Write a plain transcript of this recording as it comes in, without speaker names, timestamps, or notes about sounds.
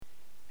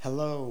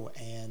Hello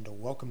and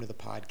welcome to the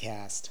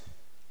podcast.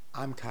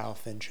 I'm Kyle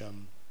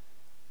Fincham.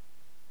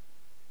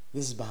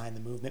 This is Behind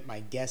the Movement. My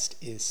guest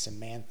is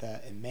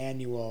Samantha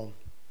Emanuel.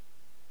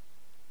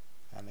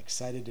 I'm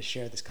excited to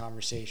share this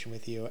conversation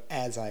with you,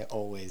 as I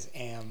always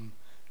am.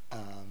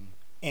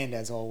 And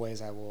as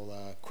always, I will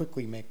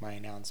quickly make my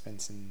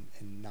announcements and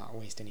not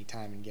waste any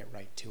time and get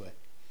right to it.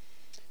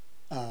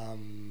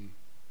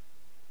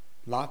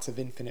 Lots of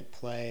infinite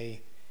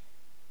play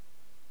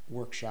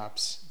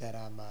workshops that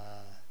I'm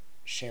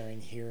sharing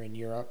here in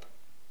Europe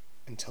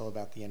until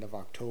about the end of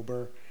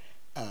October.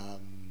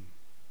 On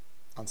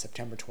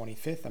September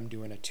 25th, I'm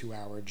doing a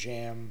 2-hour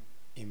jam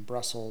in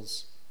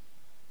Brussels.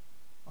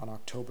 On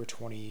October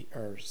 2nd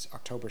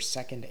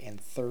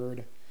and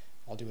 3rd,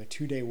 I'll do a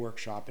 2-day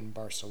workshop in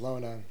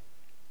Barcelona.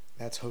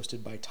 That's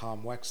hosted by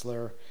Tom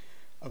Wexler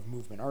of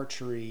Movement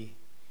Archery.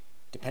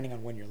 Depending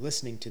on when you're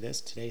listening to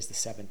this, today's the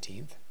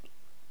 17th.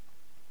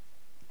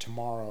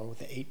 Tomorrow,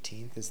 the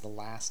 18th, is the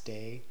last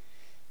day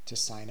to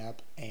sign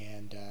up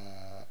and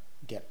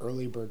get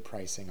early bird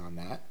pricing on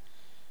that.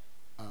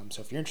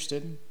 So if you're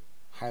interested,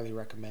 highly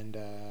recommend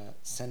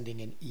sending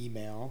an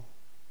email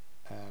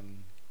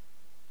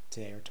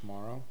today or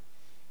tomorrow.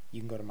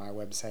 You can go to my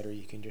website or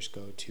you can just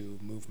go to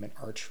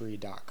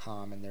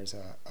movementarchery.com and there's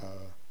a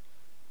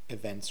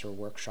events or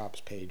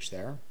workshops page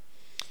there.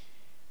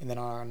 And then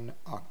on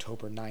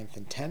October 9th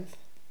and 10th,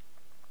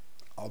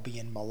 I'll be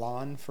in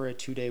Milan for a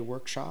 2-day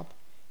workshop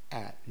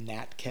at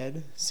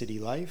NatKed City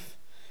Life.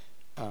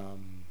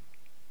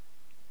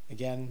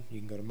 Again, you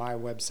can go to my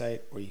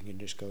website or you can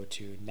just go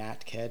to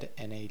natked,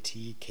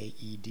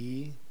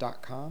 natked.com.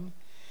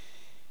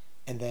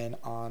 And then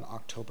on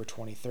October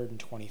 23rd and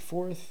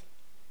 24th,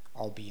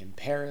 I'll be in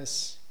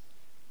Paris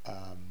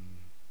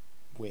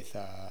with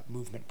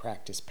Movement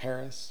Practice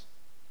Paris.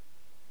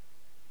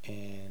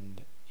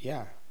 And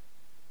yeah,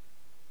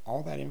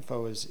 all that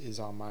info is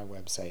on my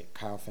website,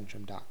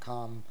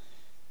 kylefincham.com.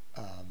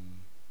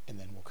 And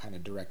then we'll kind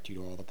of direct you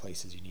to all the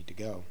places you need to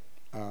go.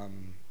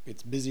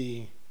 It's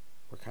busy.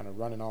 We're kind of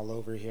running all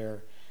over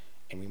here,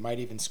 and we might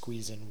even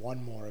squeeze in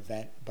one more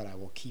event, but I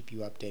will keep you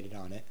updated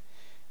on it.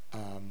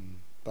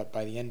 But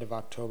by the end of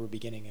October,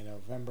 beginning of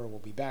November, we'll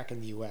be back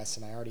in the U.S.,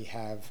 and I already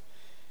have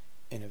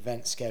an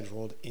event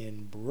scheduled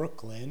in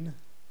Brooklyn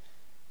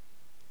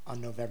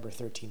on November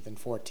 13th and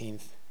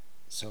 14th.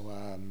 So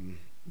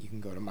you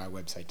can go to my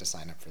website to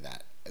sign up for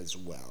that as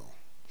well.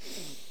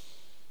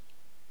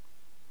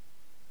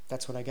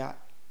 That's what I got.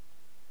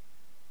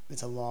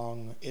 It's a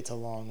long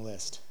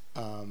list.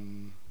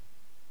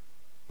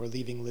 We're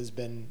leaving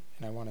Lisbon,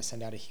 and I want to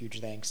send out a huge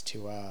thanks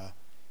to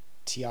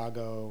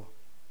Tiago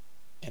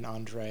and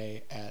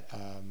Andre at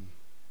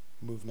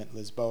Movement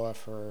Lisboa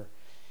for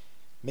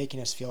making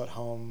us feel at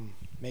home,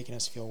 making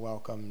us feel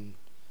welcome.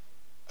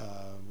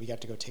 We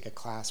got to go take a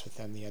class with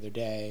them the other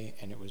day,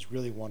 and it was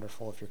really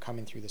wonderful. If you're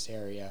coming through this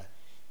area,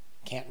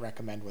 can't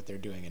recommend what they're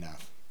doing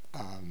enough.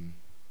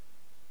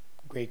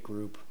 Great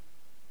group,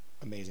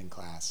 amazing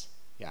class.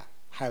 Yeah,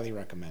 highly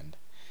recommend.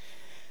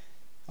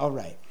 All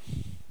right,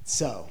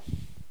 so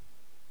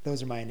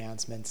those are my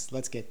announcements.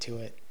 Let's get to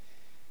it.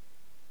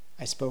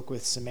 I spoke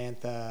with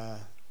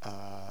Samantha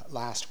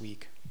last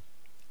week.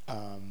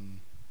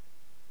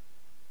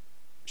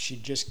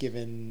 She'd just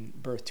given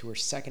birth to her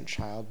second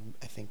child,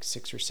 I think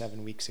 6 or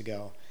 7 weeks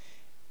ago.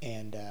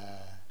 And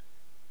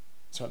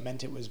so it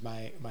meant it was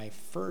my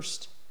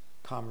first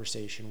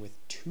conversation with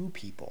 2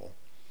 people,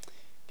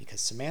 because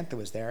Samantha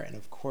was there, and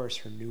of course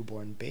her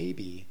newborn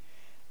baby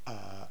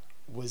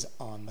was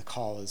on the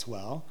call as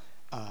well,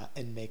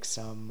 and makes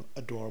some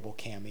adorable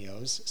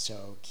cameos,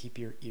 so keep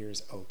your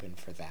ears open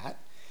for that.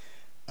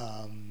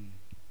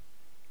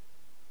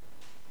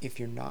 If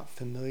you're not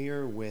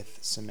familiar with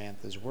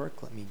Samantha's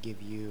work, let me give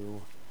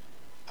you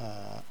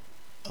a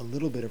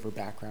little bit of her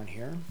background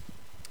here.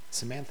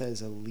 Samantha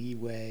is a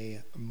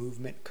Leeway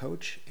movement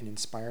coach and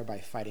Inspired by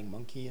Fighting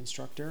Monkey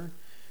instructor,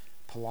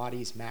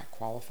 Pilates mat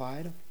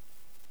qualified,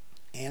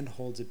 and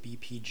holds a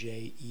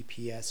BPJ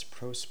EPS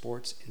Pro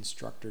Sports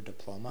Instructor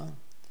Diploma.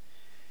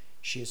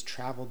 She has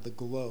traveled the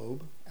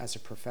globe as a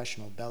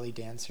professional belly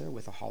dancer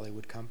with a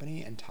Hollywood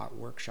company and taught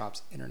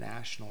workshops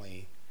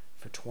internationally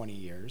for 20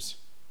 years.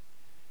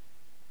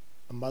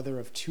 A mother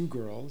of 2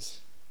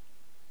 girls,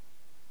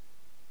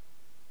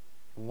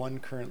 one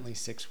currently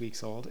 6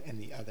 weeks old and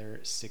the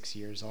other 6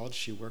 years old.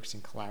 She works in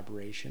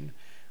collaboration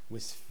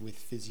with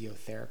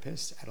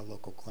physiotherapists at a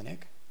local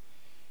clinic.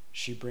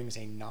 She brings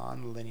a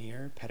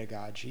non-linear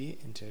pedagogy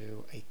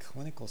into a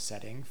clinical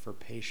setting for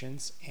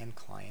patients and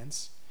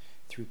clients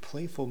through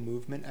playful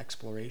movement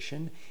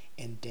exploration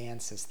and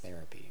dance as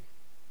therapy.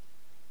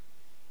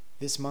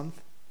 This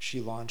month,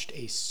 she launched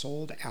a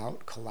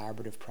sold-out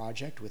collaborative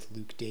project with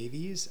Luke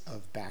Davies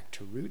of Back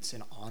to Roots,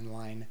 an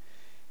online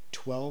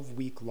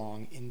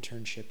 12-week-long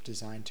internship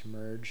designed to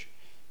merge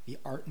the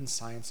art and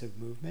science of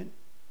movement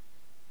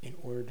in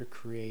order to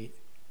create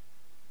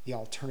the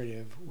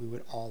alternative we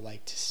would all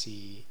like to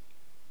see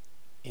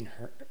in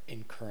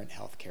current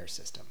healthcare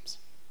systems.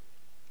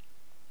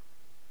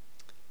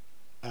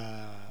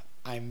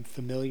 I'm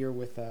familiar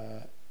with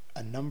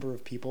a number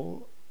of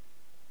people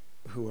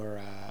who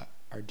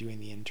are doing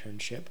the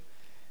internship.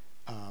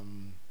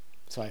 Um,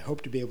 so I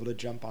hope to be able to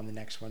jump on the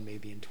next one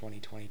maybe in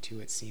 2022.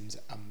 It seems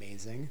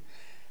amazing.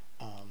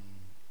 Um,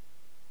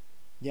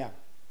 yeah,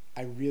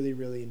 I really,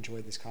 really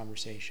enjoyed this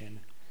conversation.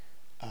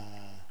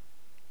 Uh,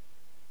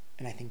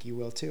 and I think you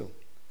will too.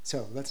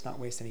 So let's not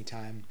waste any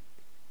time.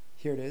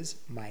 Here it is,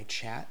 my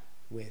chat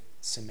with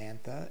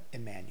Samantha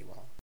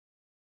Emanuel.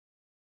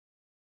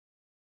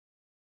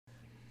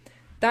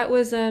 That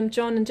was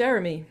John and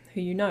Jeremy,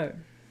 who you know.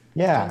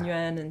 John Yeah.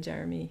 Yuan and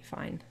Jeremy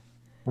Fine.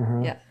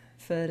 Hmm. Yeah,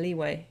 for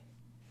Leeway.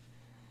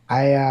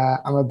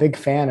 I'm a big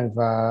fan of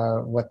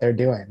what they're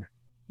doing.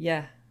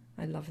 Yeah,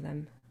 I love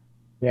them.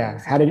 They're Yeah.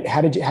 also doing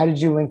something. How did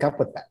you link up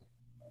with them?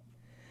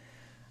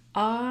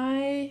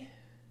 I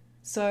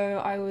so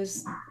I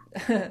was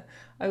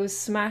I was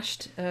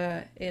smashed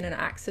in an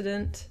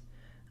accident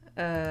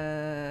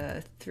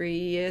 3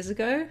 years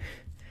ago,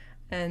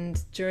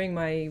 and during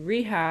my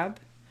rehab,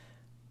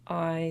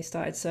 I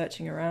started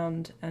searching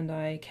around and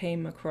I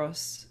came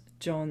across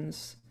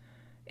John's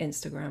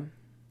Instagram.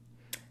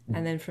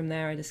 And then from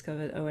there, I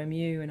discovered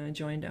OMU and I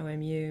joined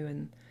OMU,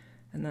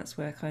 and that's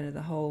where kind of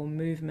the whole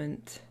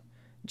movement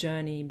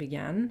journey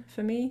began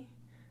for me,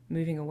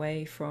 moving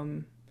away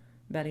from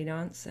belly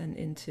dance and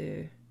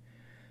into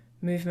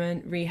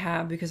movement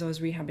rehab because I was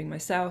rehabbing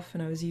myself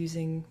and I was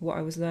using what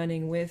I was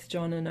learning with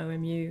John and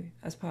OMU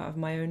as part of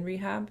my own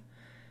rehab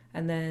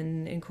and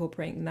then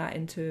incorporating that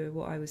into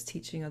what I was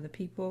teaching other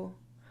people.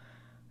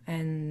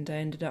 And I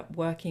ended up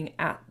working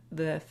at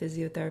the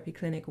physiotherapy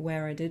clinic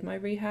where I did my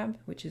rehab,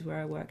 which is where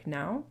I work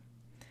now.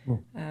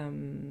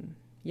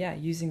 Yeah,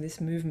 using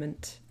this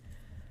movement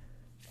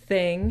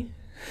thing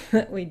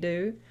that we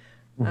do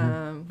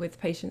Mm-hmm. with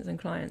patients and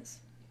clients.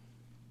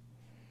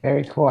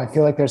 Very cool. I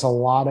feel like there's a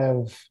lot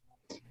of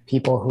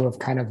people who have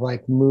kind of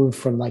like moved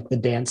from like the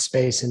dance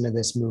space into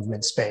this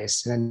movement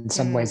space. And in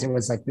some ways Mm, it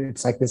was like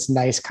it's like this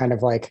nice kind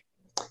of like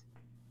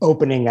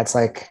opening that's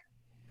like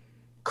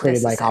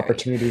created like necessary.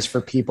 opportunities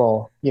for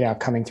people,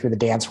 coming through the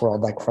dance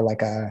world like for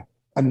like a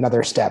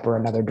another step or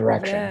another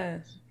direction. Yeah,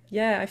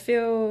 yeah. I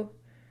feel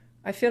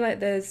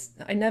like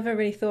I never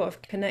really thought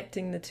of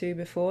connecting the two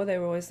before. They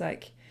were always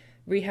like,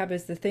 rehab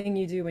is the thing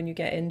you do when you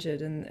get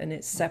injured, and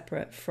it's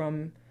separate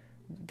from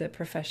the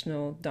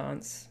professional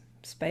dance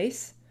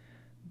space.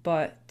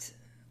 But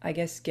I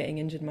guess getting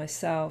injured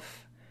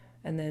myself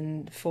and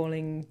then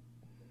falling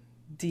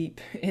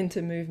deep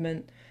into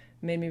movement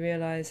made me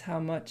realize how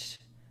much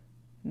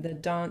the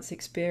dance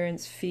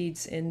experience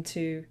feeds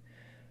into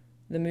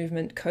the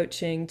movement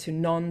coaching to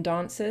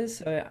non-dancers.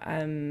 So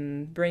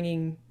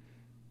bringing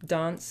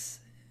dance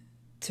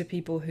to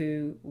people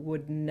who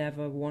would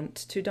never want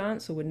to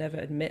dance or would never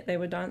admit they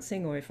were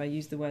dancing, or if I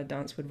use the word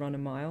dance, would run a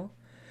mile.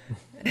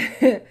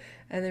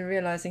 And then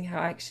realizing how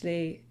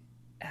actually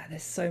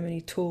there's so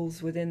many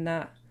tools within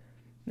that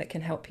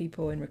can help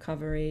people in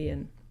recovery.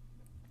 And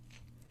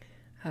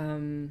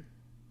um,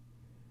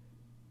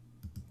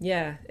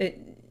 yeah,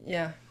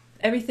 yeah,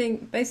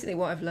 everything. Basically,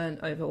 what I've learned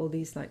over all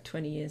these like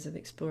 20 years of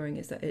exploring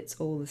is that it's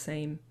all the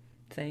same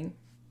thing.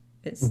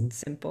 It's Mhm.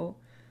 simple.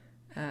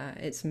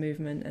 It's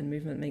movement, and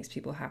movement makes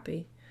people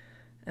happy.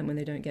 And when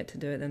they don't get to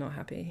do it, they're not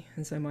happy.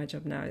 And so my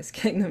job now is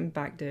getting them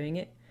back doing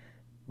it,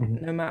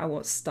 Mhm. no matter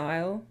what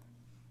style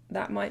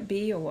that might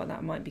be or what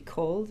that might be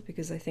called,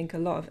 because I think a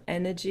lot of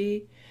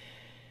energy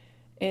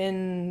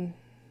in,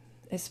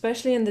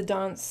 especially in the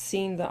dance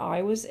scene that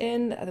I was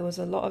in, there was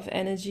a lot of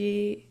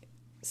energy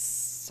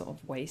sort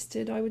of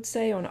wasted, I would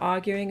say, on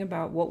arguing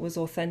about what was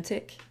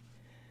authentic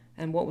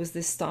and what was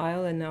this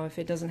style. And now if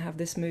it doesn't have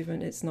this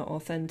movement, it's not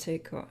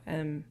authentic.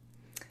 And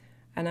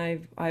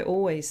I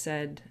always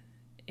said,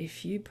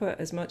 if you put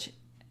as much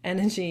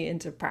energy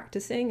into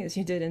practicing as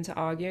you did into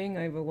arguing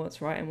over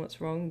what's right and what's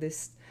wrong,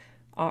 this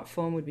art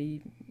form would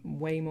be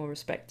way more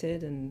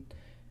respected, and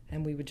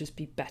we would just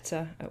be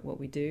better at what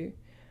we do.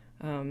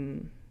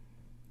 Um,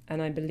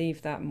 and I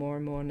believe that more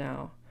and more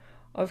now.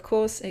 Of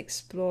course,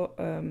 explore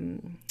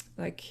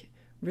like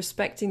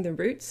respecting the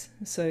roots,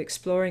 so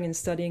exploring and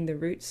studying the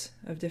roots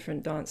of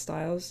different dance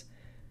styles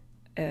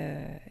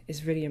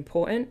is really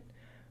important.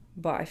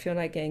 But I feel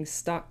like getting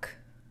stuck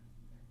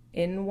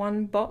in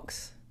one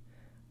box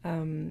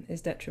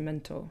is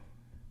detrimental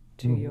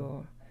to Mhm.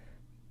 your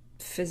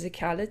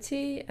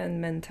physicality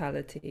and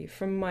mentality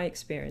from my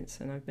experience,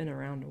 and I've been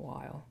around a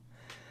while.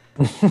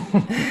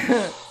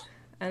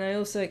 And I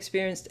also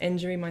experienced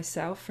injury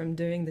myself from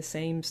doing the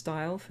same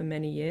style for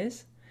many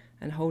years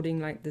and holding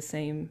like the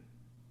same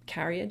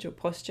carriage or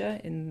posture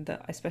in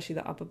the, especially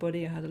the upper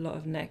body. I had a lot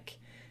of neck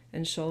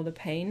and shoulder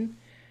pain,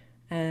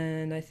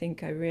 and I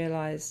think I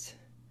realized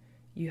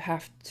you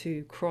have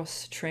to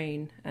cross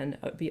train and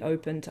be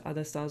open to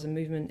other styles of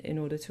movement in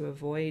order to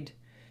avoid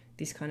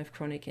these kind of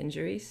chronic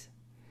injuries.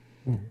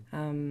 Mhm.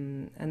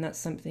 And that's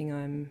something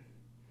I'm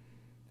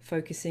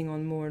focusing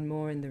on more and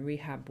more in the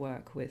rehab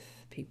work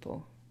with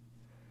people.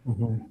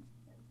 Mhm.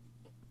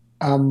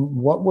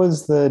 What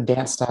was the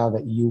dance style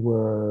that you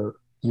were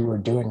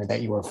doing or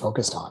that you were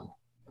focused on?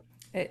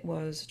 It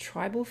was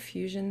tribal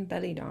fusion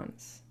belly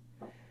dance.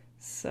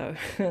 So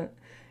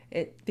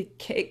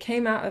it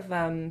came out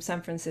of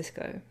San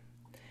Francisco,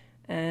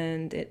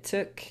 and it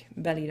took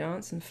belly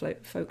dance and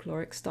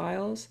folkloric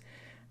styles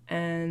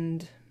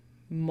and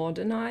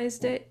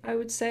modernized it, I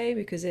would say,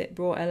 because it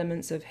brought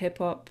elements of hip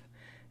hop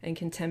and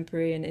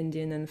contemporary and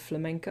Indian and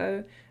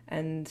flamenco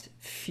and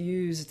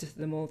fused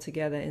them all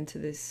together into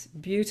this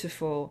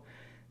beautiful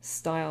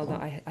style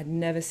that I'd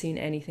never seen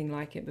anything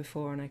like it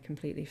before, and I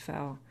completely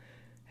fell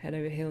head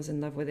over heels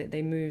in love with it.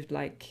 They moved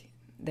like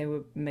they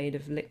were made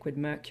of liquid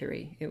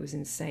mercury. It was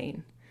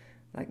insane.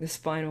 Like the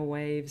spinal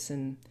waves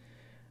and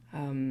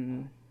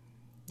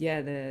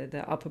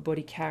the upper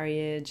body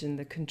carriage and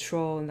the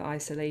control and the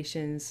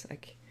isolations.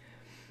 Like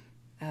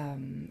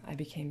I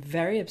became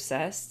very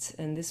obsessed,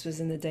 and this was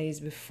in the days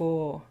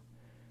before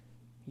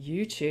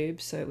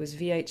YouTube, so it was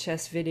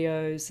VHS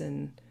videos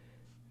and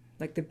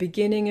like the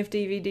beginning of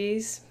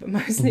DVDs, but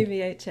mostly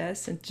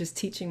VHS, and just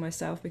teaching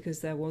myself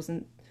because there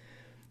wasn't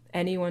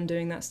anyone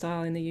doing that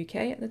style in the UK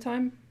at the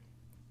time.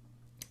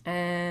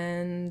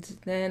 And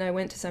then I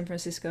went to San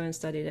Francisco and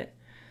studied it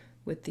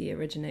with the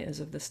originators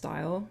of the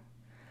style,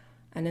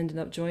 and ended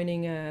up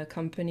joining a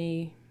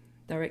company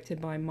directed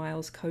by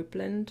Miles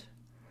Copeland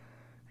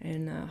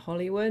in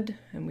Hollywood,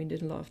 and we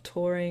did a lot of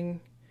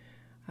touring.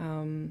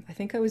 I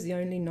think I was the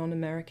only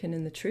non-American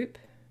in the troupe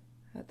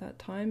at that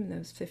time. There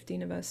was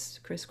 15 of us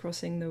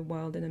crisscrossing the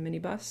world in a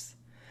minibus.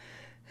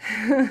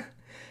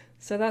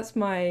 So that's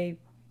my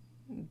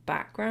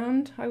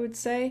background, I would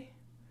say.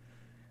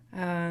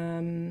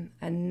 And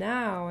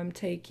now I'm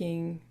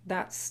taking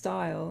that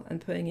style and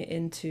putting it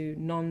into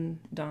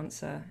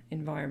non-dancer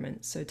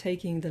environments. So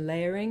taking the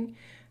layering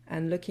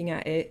and looking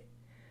at it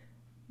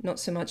not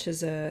so much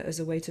as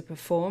a way to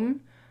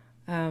perform,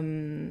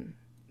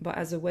 but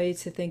as a way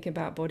to think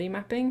about body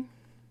mapping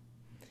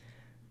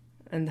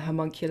and the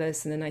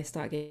homunculus. And then I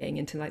start getting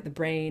into like the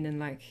brain and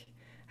like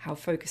how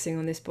focusing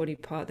on this body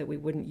part that we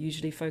wouldn't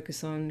usually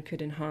focus on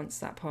could enhance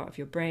that part of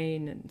your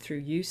brain and through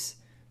use,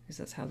 because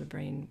that's how the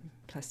brain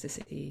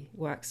plasticity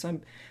works. So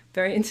I'm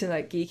very into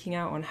like geeking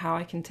out on how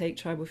I can take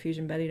tribal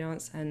fusion belly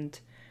dance and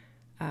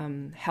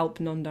help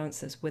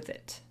non-dancers with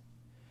it.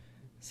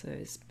 So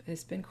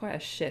it's been quite a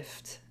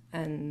shift,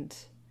 and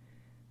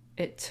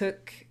it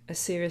took a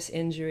serious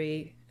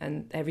injury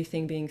and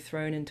everything being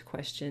thrown into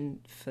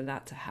question for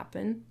that to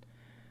happen,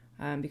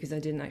 because I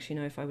didn't actually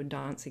know if I would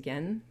dance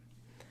again,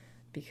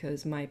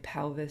 because my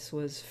pelvis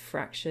was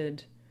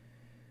fractured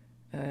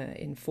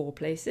in 4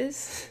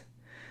 places.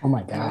 Oh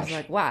my And I was gosh.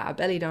 like, wow, a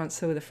belly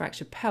dancer with a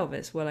fractured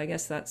pelvis. Well, I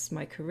guess that's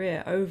my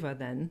career over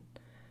then.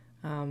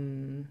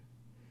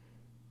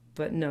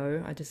 But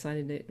no, I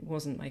decided it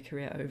wasn't my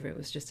career over. It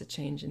was just a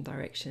change in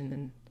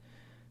direction,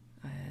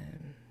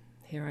 and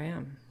here I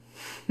am.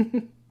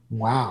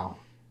 Wow.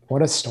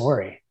 What a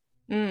story.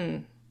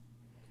 I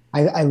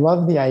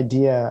love the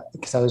idea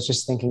because I was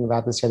just thinking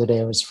about this the other day.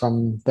 It was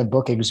from the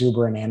book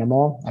Exuberant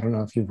Animal. I don't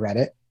know if you've read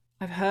it.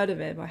 I've heard of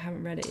it, but I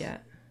haven't read it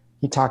yet.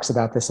 He talks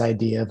about this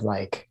idea of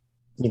like,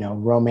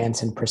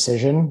 romance and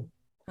precision,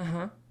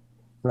 Uh-huh.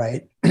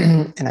 right?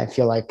 And I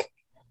feel like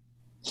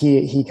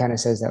he kind of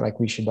says that like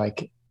we should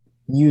like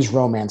use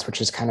romance, which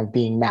is kind of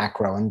being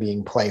macro and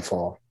being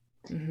playful,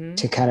 Mm-hmm.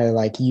 to kind of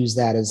like use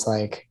that as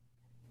like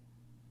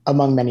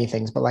among many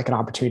things, but like an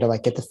opportunity to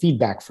like get the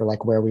feedback for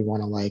like where we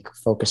want to like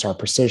focus our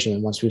precision.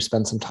 And once we've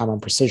spent some time on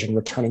precision,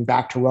 returning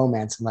back to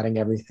romance and letting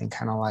everything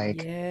kind of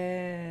like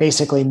Yeah.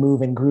 basically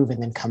move and groove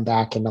and then come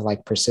back into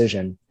like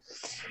precision.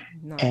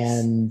 Nice.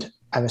 And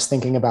I was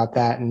thinking about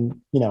that. And,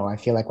 I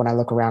feel like when I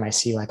look around, I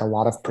see like a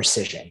lot of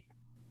precision,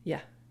 Yeah.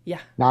 Yeah.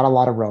 not a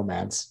lot of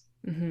romance.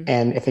 Mm-hmm.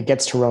 And if it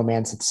gets to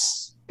romance,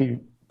 it's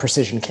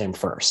precision came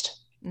first.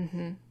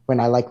 Mm-hmm. When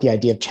I like the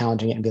idea of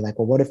challenging it and be like,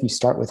 well, what if you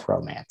start with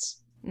romance?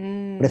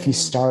 What if you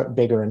start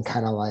bigger and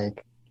kind of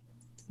like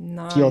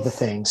feel the Nice.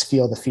 things,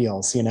 feel the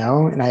feels, and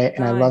I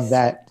love Nice.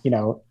 that,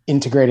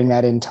 integrating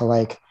that into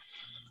like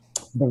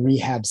the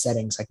rehab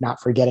settings, like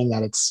not forgetting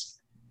that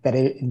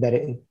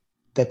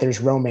that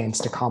there's romance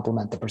to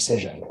complement the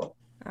precision.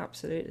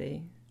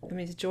 Absolutely. I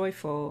mean, it's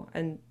joyful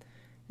and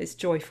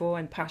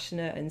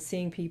passionate, and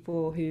seeing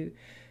people who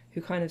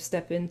kind of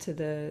step into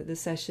the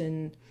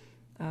session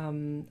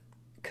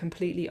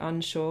completely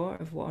unsure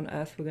of what on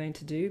earth we're going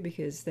to do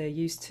because they're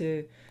used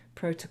to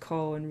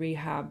protocol and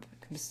rehab.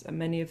 Because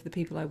many of the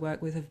people I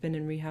work with have been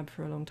in rehab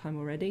for a long time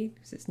already,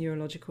 because it's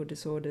neurological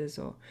disorders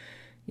or,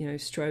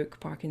 stroke,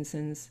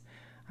 Parkinson's,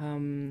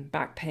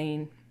 back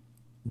pain,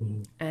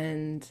 Mm-hmm.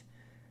 and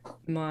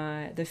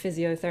the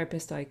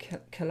physiotherapist I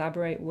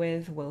collaborate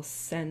with will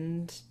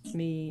send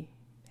me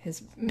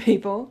his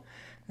people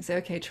and say,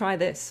 okay, try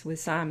this with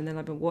Sam, and they're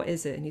like, but what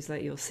is it? And he's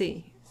like, you'll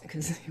see,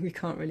 because we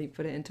can't really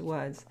put it into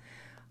words.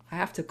 I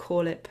have to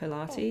call it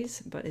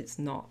Pilates, but it's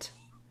not,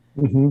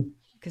 Mm-hmm.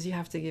 because you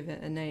have to give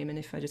it a name. And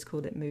if I just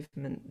called it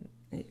movement,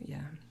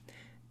 yeah,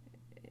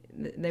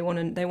 they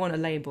want a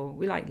label.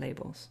 We like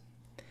labels,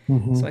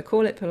 Mm-hmm. so I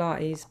call it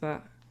Pilates,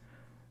 but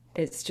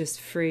it's just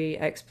free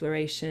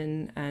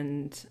exploration,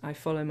 and I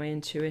follow my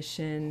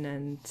intuition,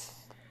 and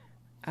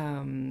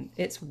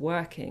it's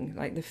working.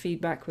 Like the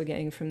feedback we're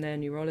getting from their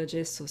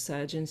neurologists or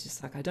surgeons,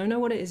 just like, I don't know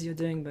what it is you're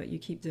doing, but you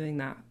keep doing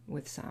that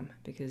with Sam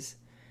because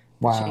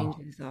the Wow.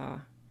 changes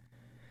are.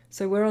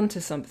 So we're on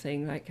to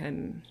something. Like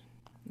I'm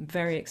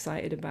very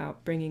excited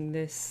about bringing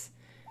this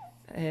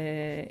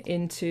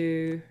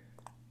into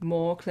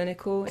more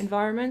clinical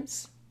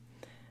environments.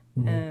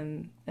 Mhm.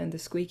 And the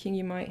squeaking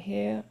you might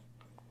hear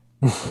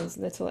is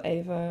little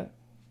Ava.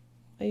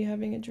 Are you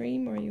having a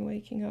dream or are you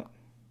waking up?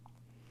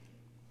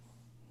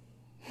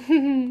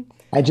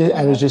 I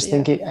I'll was have, just yeah.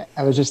 thinking,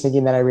 I was just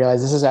thinking that I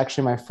realized this is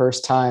actually my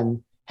first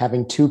time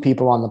having two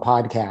people on the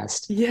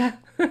podcast. Yeah.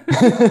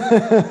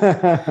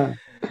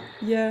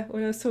 Yeah,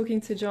 when I was talking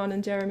to John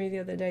and Jeremy the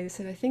other day, they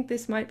said, I think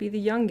this might be the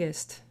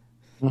youngest.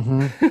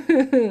 hmm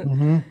The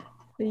hmm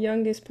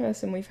youngest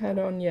person we've had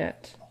on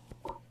yet.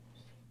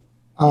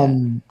 Yeah.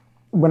 Um,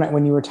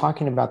 when you were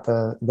talking about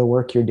the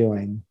work you're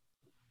doing,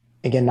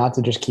 again, not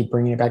to just keep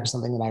bringing it back to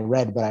something that I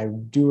read, but I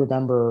do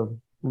remember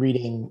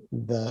reading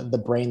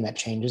the brain that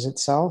changes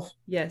itself.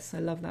 Yes, I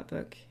love that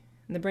book.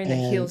 And The Brain That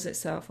And Heals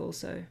Itself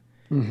also. Have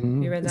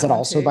you mhm. read Is that that one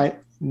also too? by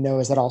no,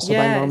 is that also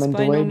by Yeah, it's Norman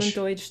by Norman Doidge?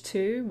 Doidge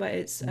too, but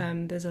it's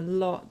there's a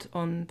lot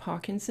on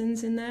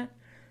Parkinson's in there.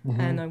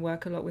 And hmm I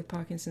work a lot with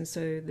Parkinson's,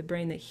 so The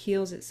Brain That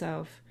Heals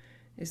Itself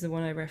is the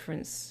one I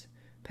reference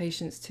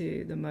patients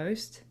to the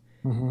most.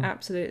 hmm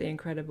Absolutely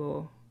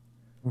incredible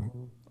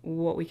hmm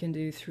what we can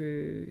do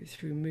through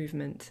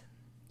movement.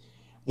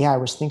 Yeah, I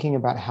was thinking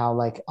about how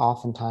like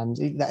oftentimes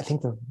I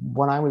think the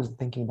one I was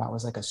thinking about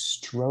was like a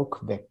stroke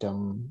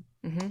victim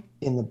Hmm.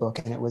 in the book,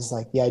 and it was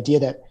like the idea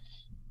that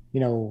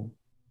you know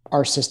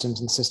our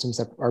systems and systems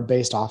that are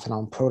based often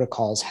on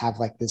protocols have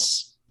like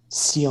this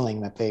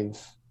ceiling that they've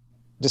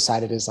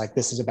decided is like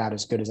this is about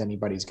as good as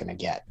anybody's going to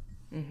get,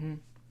 Hmm.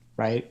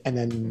 right? And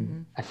then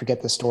Hmm. I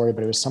forget the story,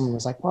 but it was someone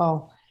was like,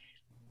 well,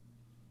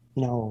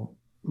 you know,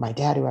 my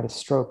dad who had a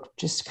stroke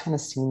just kind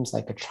of seems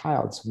like a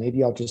child. So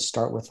maybe I'll just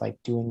start with like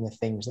doing the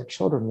things that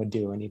children would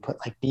do. And he put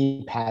like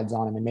knee pads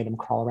on him and made him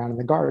crawl around in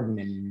the garden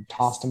and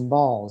tossed Yes. him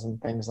balls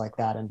and things like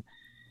that.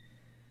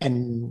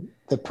 And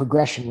the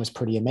progression was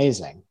pretty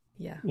amazing.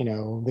 Yeah. You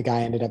know, the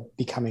guy ended up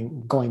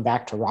going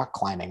back to rock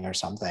climbing or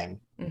something.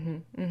 Hmm.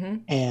 Hmm.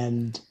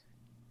 And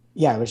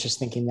yeah, I was just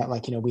thinking that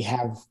like, you know, we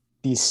have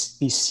these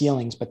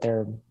ceilings, but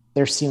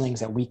they're ceilings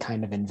that we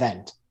kind of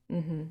invent.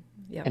 Hmm.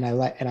 Yep. And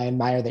I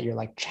admire that you're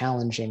like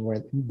challenging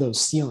where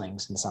those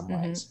ceilings in some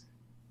Hmm. ways.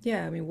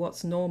 Yeah, I mean,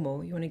 what's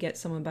normal? You want to get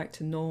someone back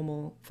to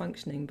normal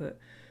functioning, but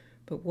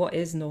what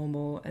is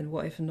normal, and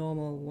what if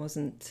normal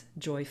wasn't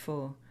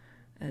joyful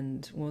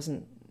and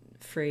wasn't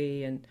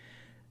free? And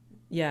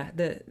yeah,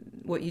 the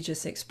what you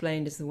just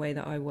explained is the way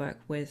that I work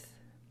with.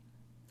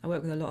 I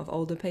work with a lot of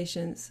older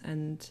patients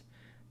and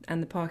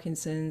the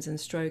Parkinson's and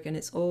stroke, and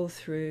it's all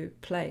through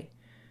play.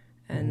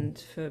 Mm-hmm.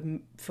 And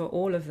for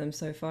all of them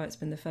so far, it's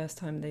been the first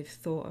time they've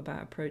thought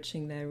about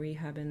approaching their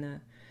rehab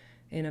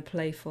in a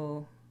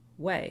playful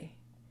way.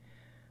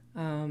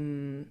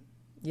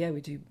 Yeah,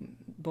 we do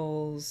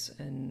balls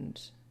and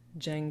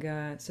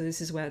Jenga. So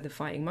this is where the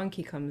fighting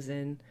monkey comes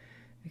in,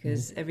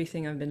 because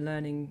everything I've been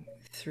learning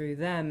through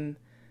them,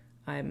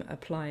 I'm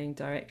applying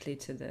directly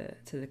to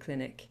the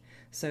clinic.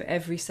 So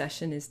every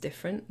session is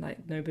different.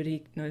 Like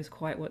nobody knows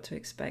quite what to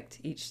expect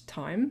each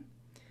time,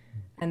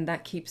 and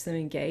that keeps them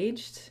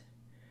engaged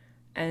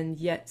and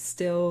yet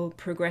still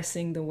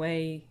progressing the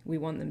way we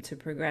want them to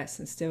progress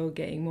and still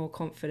getting more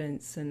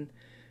confidence. And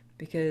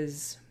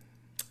because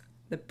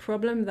the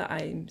problem that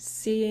I'm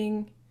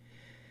seeing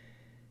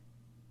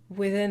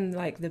within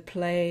like the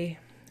play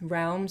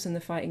realms and the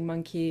fighting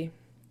monkey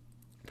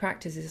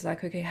practice is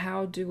like, okay,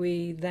 how do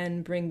we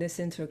then bring this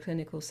into a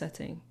clinical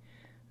setting?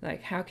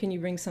 Like, how can you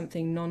bring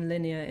something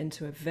non-linear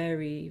into a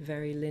very,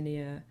 very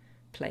linear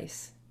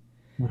place?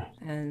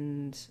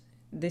 And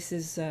this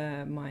is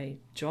my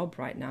job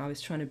right now,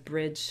 is trying to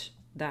bridge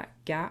that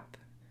gap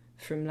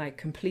from like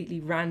completely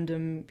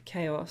random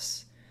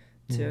chaos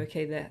to, Mm-hmm.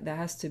 okay, there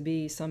has to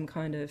be some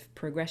kind of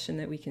progression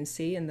that we can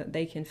see and that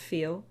they can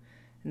feel,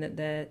 and that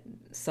they're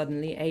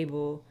suddenly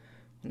able,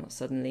 not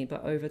suddenly,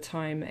 but over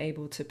time,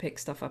 able to pick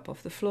stuff up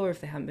off the floor if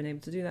they haven't been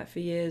able to do that for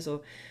years.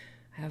 Or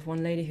I have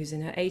one lady who's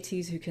in her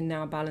 80s who can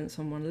now balance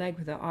on one leg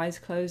with her eyes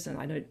closed, and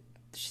I don't.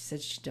 She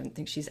said she don't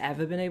think she's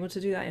ever been able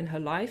to do that in her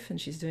life,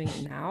 and she's doing it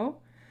now.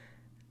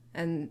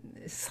 And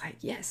it's like,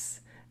 yes,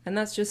 and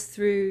that's just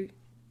through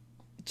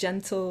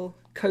gentle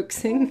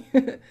coaxing,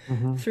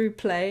 Mm-hmm. through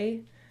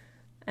play,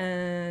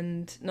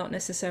 and not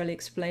necessarily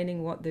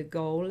explaining what the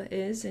goal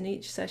is in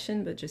each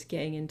session, but just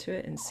getting into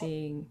it and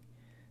seeing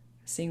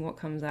what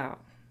comes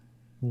out.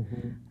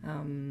 Mm-hmm.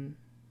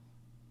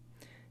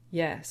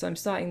 Yeah, so I'm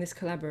starting this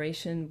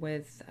collaboration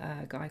with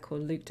a guy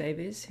called Luke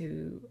Davies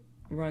who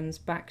runs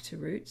Back to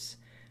Roots,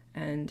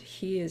 and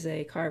he is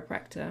a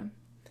chiropractor,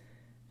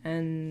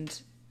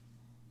 and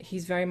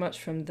he's very much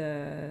from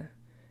the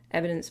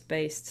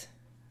evidence-based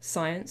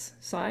science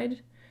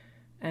side.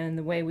 And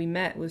the way we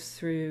met was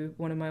through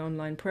one of my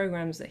online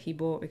programs that he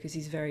bought, because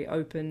he's very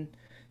open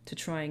to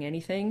trying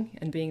anything,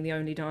 and being the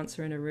only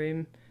dancer in a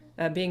room,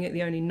 being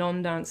the only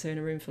non-dancer in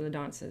a room full of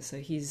dancers. So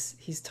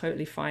he's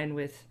totally fine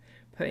with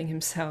putting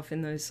himself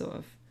in those sort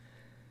of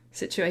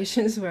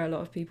situations where a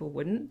lot of people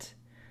wouldn't.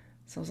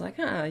 So I was like,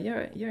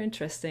 you're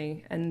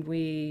interesting, and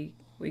we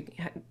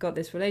got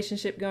this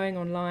relationship going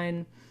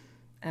online,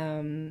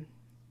 and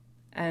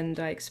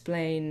I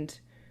explained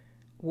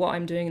what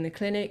I'm doing in the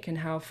clinic and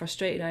how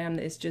frustrated I am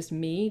that it's just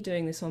me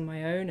doing this on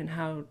my own, and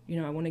how,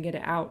 I want to get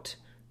it out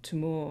to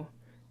more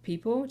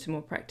people, to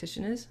more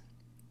practitioners,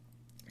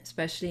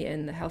 especially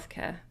in the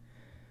healthcare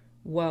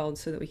world,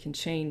 so that we can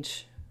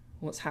change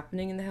what's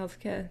happening in the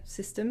healthcare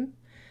system.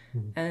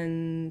 Mm-hmm.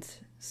 And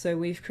so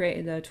we've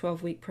created a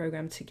 12-week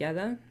program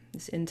together,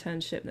 this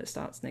internship that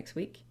starts next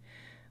week,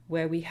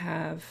 where we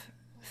have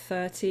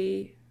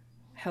 30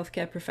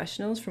 healthcare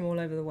professionals from all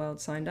over the world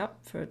signed up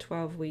for a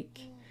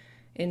 12-week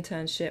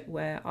internship,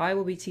 where I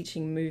will be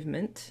teaching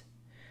movement,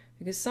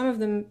 because some of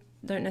them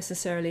don't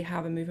necessarily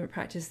have a movement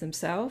practice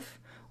themselves,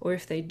 or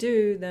if they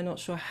do, they're not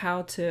sure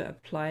how to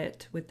apply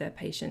it with their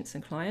patients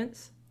and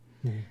clients.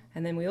 Mm-hmm.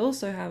 And then we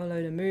also have a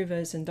load of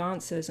movers and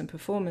dancers and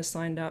performers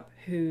signed up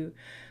who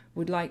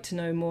would like to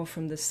know more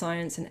from the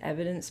science and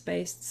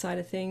evidence-based side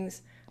of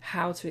things,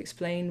 how to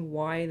explain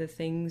why the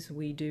things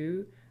we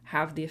do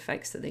have the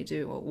effects that they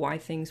do, or why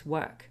things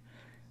work.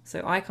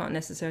 So I can't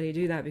necessarily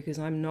do that because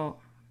I'm not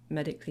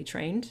medically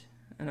trained,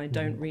 and I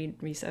don't read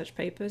research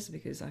papers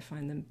because I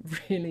find them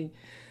really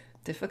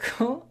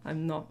difficult.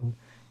 I'm not,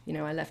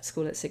 I left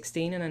school at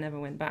 16 and I never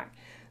went back.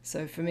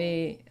 So for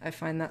me, I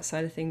find that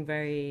side of thing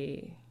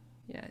very,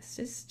 it's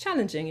just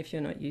challenging if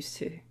you're not used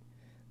to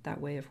that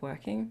way of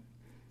working.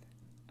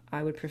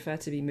 I would prefer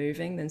to be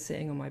moving than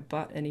sitting on my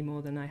butt any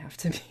more than I have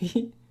to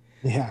be.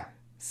 Yeah.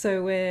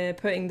 So we're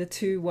putting the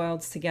two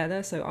worlds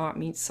together, so art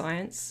meets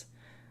science,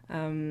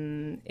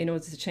 in order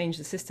to change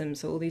the system.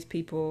 So all these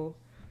people,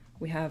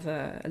 we have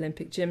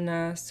Olympic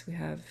gymnasts, we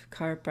have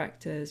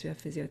chiropractors, we have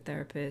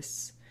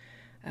physiotherapists,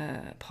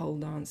 pole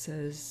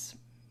dancers,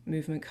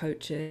 movement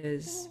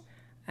coaches,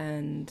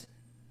 and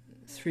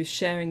through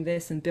sharing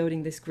this and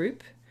building this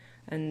group,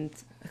 and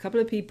a couple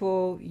of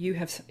people you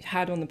have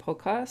had on the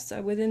podcast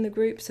are within the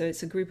group, so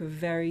it's a group of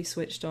very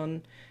switched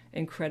on,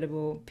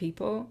 incredible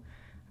people,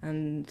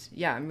 and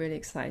I'm really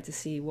excited to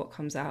see what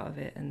comes out of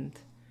it,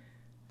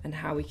 and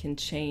how we can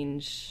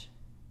change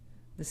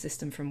the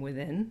system from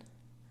within.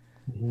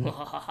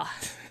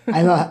 Mm-hmm.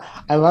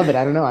 I love it.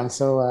 I don't know. I'm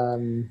so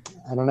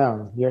I don't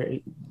know.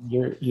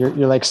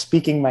 You're like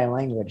speaking my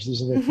language.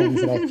 These are the things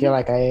that I feel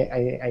like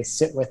I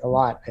sit with a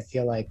lot. I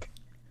feel like,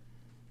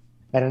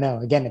 I don't know.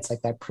 Again, it's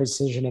like that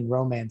precision and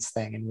romance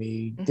thing, and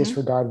we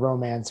disregard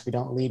romance. We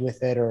don't lead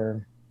with it,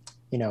 or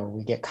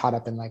we get caught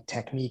up in like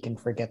technique and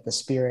forget the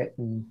spirit.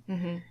 And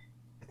I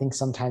think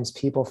sometimes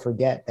people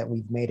forget that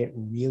we've made it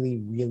really,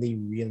 really,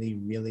 really,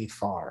 really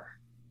far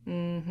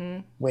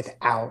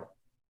without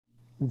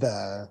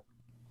the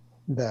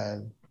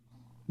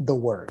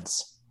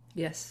words.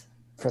 Yes.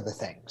 For the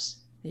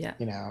things. Yeah.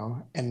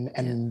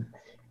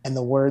 And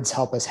the words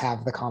help us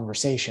have the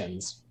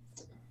conversations.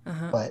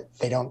 But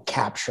they don't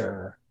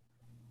capture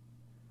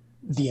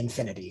the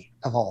infinity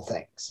of all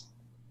things.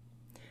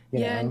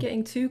 And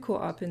getting too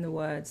caught up in the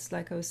words,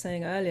 like I was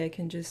saying earlier,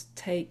 can just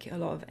take a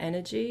lot of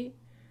energy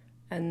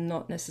and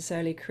not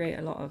necessarily create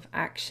a lot of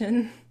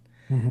action.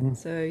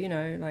 So,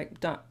 like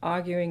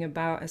arguing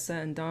about a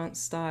certain dance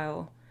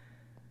style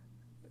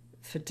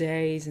for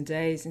days and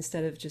days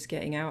instead of just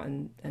getting out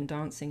and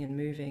dancing and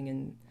moving.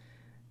 And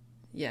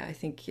I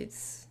think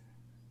it's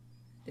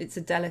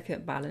a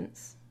delicate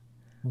balance.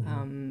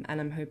 And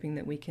I'm hoping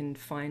that we can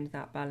find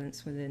that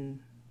balance within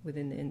the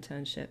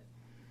internship.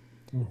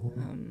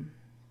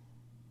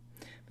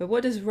 But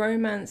what does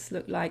romance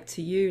look like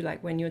to you,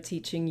 like when you're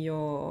teaching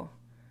your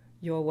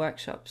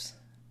workshops?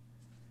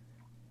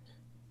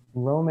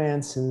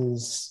 Romance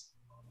is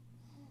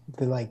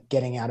the like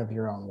getting out of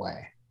your own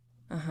way.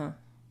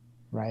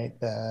 Right?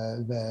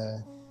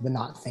 The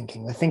not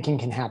thinking. The thinking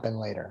can happen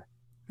later.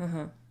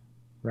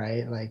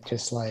 Right? Like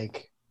just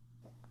like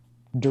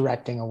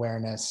directing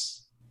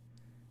awareness,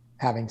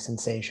 having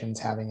sensations,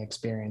 having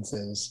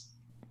experiences.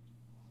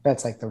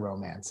 That's like the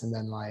romance. And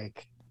then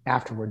like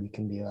afterward, you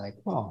can be like,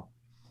 well,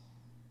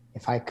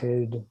 if I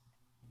could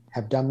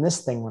have done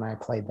this thing when I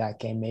played that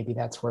game, maybe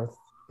that's worth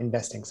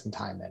investing some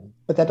time in.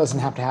 But that doesn't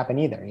have to happen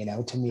either.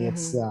 To me,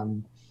 it's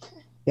the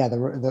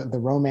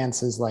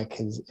romance is like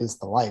is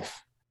the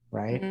life,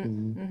 right?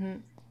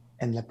 And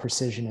the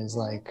precision is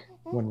like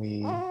when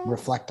we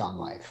reflect on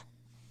life.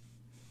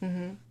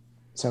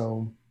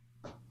 So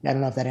I don't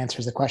know if that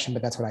answers the question,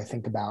 but that's what I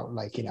think about,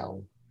 like,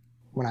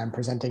 when I'm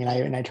presenting,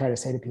 and I try to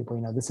say to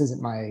people, this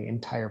isn't my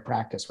entire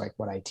practice, like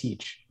what I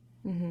teach.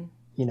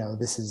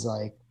 This is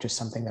like just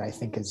something that I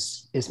think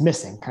is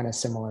missing, kind of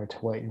similar to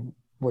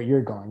what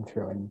you're going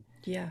through. And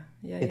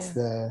it's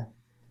the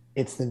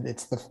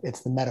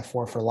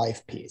metaphor for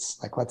life piece.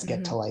 Like, let's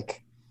get to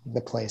like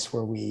the place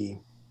where we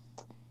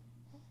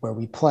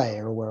play,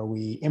 or where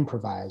we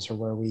improvise, or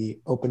where we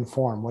open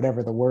form,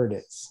 whatever the word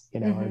is,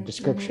 or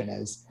description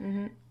is.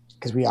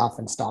 Because we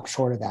often stop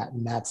short of that,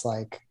 and that's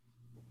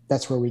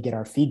where we get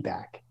our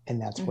feedback.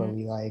 and that's where Mm-hmm.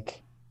 we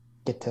like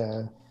get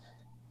to,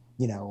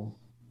 you know,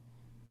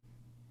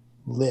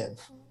 live,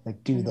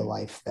 like do the Mm-hmm.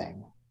 life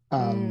thing.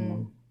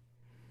 Mm. Um,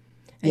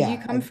 And yeah, I, you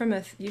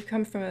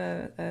come from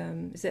a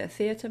is it a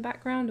theater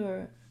background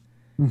or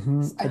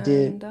I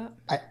did. stand up?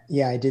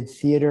 I did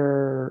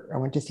theater. I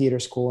went to theater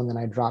school and then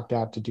I dropped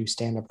out to do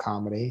stand-up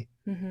comedy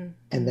Mm-hmm.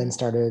 and Mm-hmm. then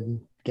started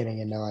getting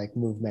into like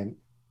movement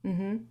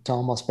Mm-hmm. to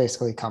almost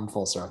basically come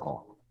full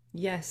circle.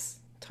 Yes,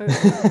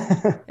 totally.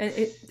 And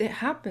it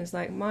happens.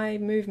 Like my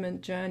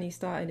movement journey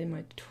started in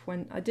my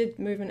 20. I did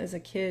movement as a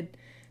kid,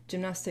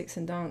 gymnastics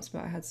and dance,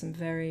 but I had some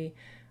very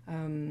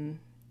um,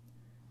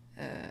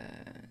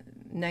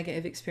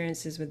 negative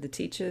experiences with the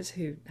teachers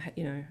who,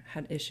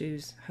 had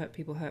issues, hurt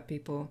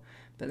people.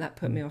 But that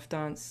put me off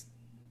dance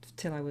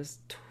till I was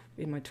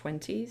in my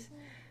 20s,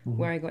 Mhm.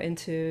 where I got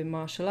into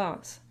martial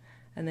arts.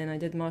 And then I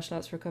did martial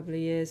arts for a couple of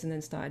years and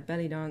then started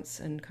belly dance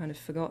and kind of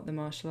forgot the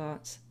martial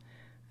arts.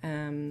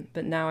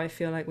 But now I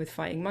feel like with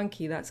Fighting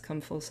Monkey, that's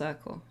come full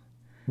circle.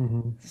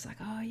 Mhm. It's like,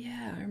 oh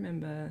yeah, I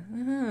remember.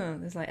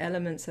 There's like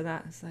elements of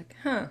that. It's like,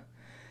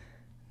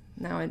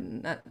 now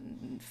I'm at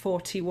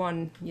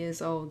 41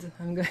 years old.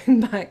 I'm going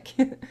back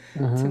to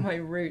Uh-huh. my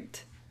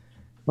root.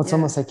 Well, it's Yeah,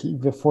 almost like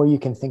before you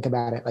can think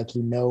about it, like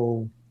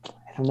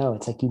I don't know,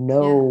 it's like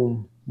yeah,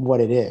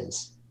 what it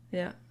is.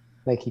 yeah.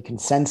 Like you can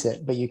sense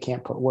it, but you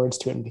can't put words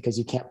to it. And because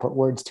you can't put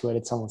words to it,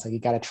 it's almost like you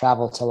got to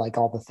travel to like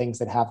all the things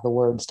that have the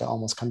words to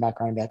almost come back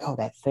around and be like, oh,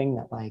 that thing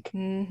that like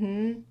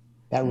Mm-hmm.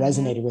 that Mm-hmm.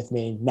 resonated with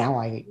me. Now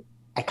I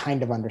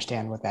kind of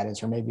understand what that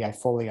is, or maybe I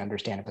fully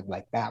understand it, but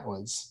like that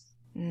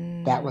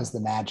Mm. was the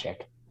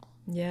magic.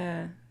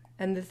 Yeah.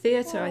 And the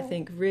theatre, I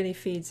think, really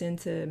feeds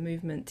into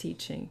movement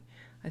teaching.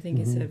 I think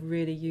it's a Mm-hmm.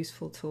 really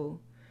useful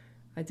tool.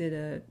 I did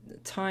a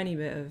tiny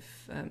bit of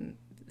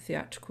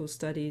theatrical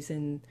studies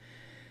in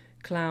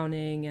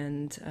clowning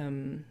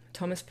and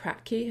Thomas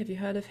Pratke. Have you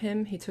heard of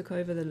him? He took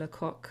over the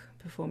Lecoq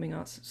Performing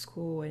Arts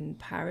School in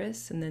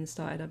Paris and then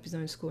started up his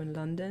own school in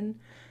London.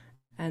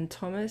 And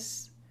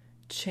Thomas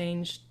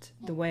changed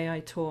the way I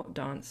taught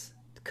dance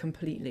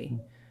completely.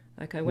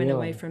 Like I went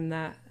away Really? from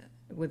that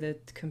with a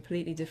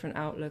completely different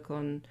outlook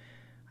on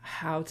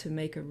how to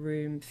make a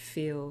room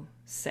feel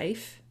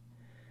safe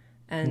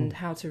and Mm.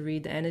 how to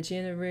read the energy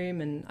in a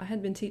room. And I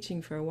had been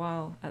teaching for a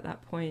while at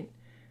that point,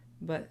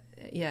 but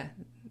yeah,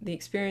 the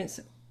experience,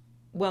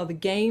 well, the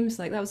games,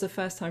 like that was the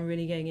first time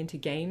really getting into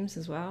games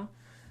as well,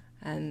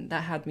 and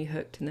that had me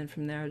hooked. And then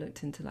from there I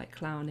looked into like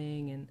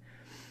clowning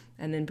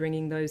and then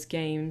bringing those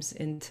games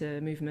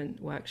into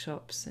movement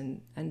workshops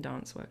and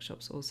dance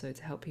workshops also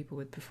to help people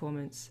with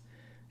performance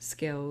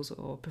skills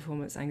or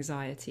performance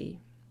anxiety.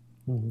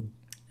 Mm-hmm.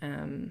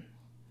 um,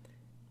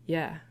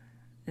 yeah,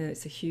 and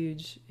it's a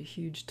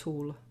huge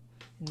tool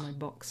in my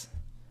box.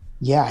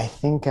 Yeah, I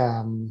think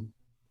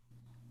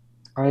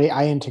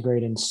I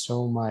integrate in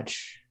so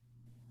much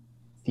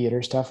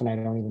theater stuff and I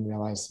don't even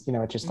realize,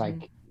 it just Mm-hmm.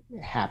 like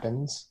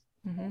happens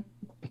Mm-hmm.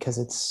 because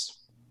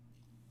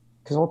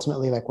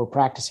ultimately like we're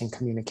practicing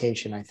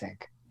communication, I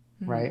think,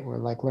 Mm-hmm. right? We're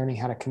like learning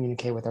how to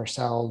communicate with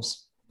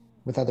ourselves,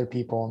 with other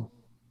people,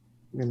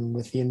 and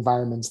with the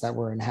environments that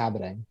we're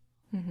inhabiting,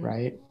 Mm-hmm.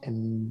 right?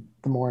 And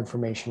the more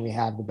information we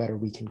have, the better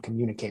we can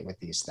communicate with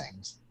these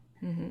things.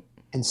 Mm-hmm.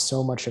 And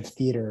so much of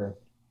theater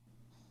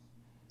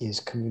is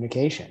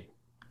communication.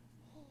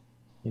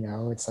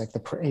 It's like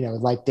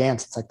like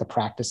dance, it's like the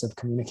practice of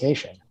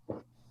communication.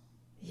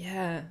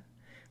 Yeah,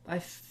 I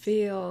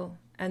feel,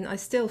 and I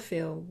still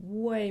feel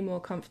way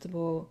more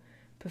comfortable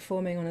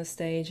performing on a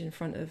stage in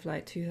front of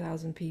like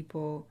 2,000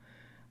 people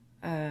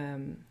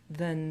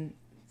than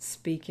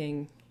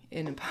speaking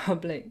in a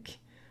public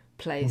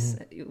place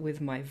Mm-hmm. with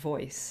my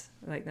voice.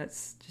 Like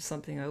that's just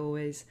something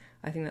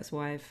I think that's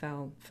why I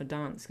fell for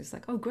dance. It's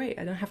like, oh great,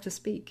 I don't have to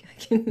speak.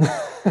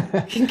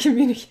 I can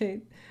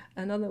communicate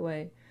another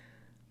way.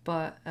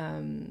 But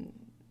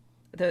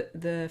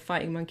the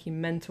Fighting Monkey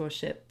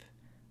mentorship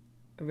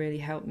really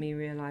helped me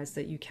realize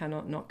that you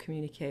cannot not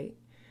communicate.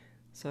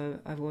 So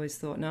I've always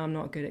thought, no, I'm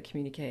not good at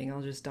communicating.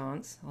 I'll just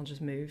dance. I'll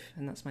just move,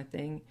 and that's my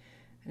thing.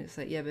 And it's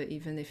like, yeah, but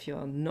even if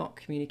you're not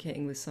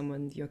communicating with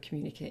someone, you're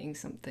communicating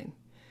something.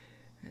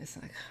 And it's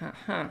like,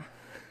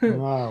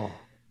 Wow.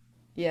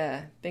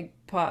 yeah. Big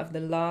part of the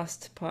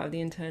last part of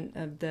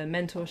of the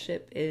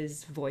mentorship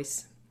is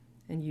voice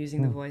and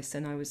using the Hmm. voice.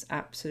 And I was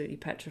absolutely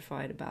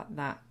petrified about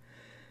that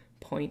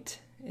point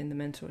in the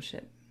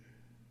mentorship.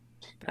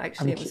 But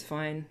actually, I'm it was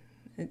fine.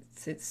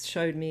 It's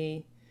showed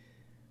me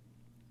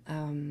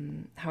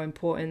how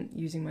important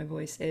using my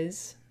voice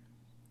is,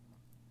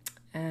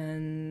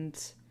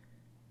 and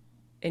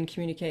in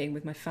communicating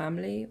with my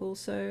family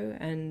also,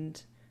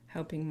 and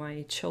helping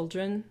my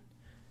children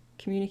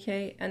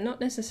communicate, and not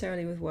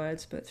necessarily with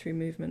words, but through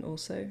movement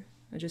also.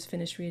 I just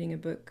finished reading a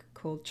book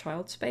called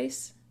Child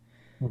Space.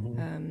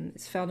 Mhm.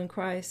 It's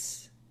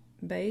Feldenkrais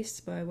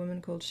based by a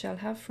woman called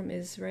Shelhav from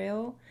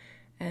Israel,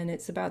 and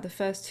it's about the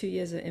first 2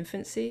 years of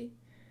infancy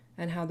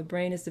and how the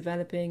brain is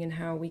developing and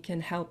how we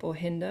can help or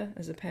hinder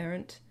as a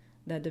parent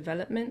their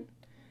development.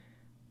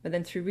 But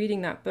then through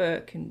reading that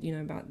book and,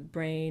 about the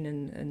brain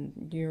and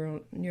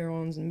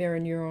neurons and mirror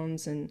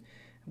neurons and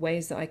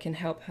ways that I can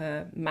help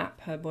her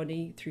map her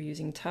body through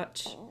using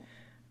touch,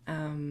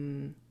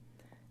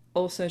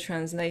 also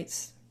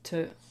translates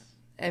to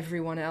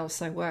everyone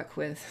else I work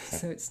with.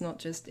 So it's not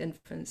just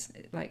infants,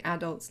 like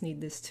adults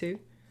need this too.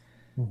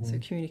 So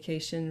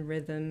communication,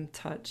 rhythm,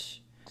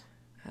 touch,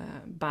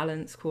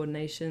 balance,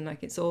 coordination,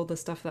 like it's all the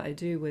stuff that I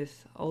do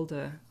with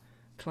older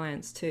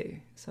clients too.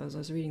 So as I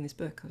was reading this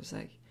book, I was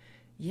like,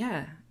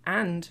 yeah,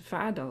 and for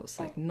adults,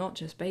 like not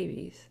just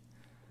babies.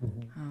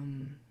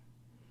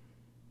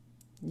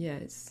 Yeah,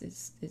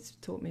 it's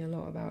taught me a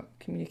lot about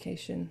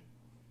communication.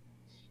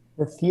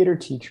 The theater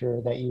teacher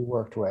that you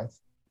worked with,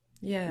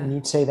 Yeah. when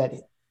you'd say that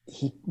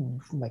he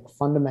like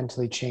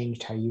fundamentally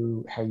changed how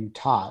you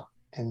taught,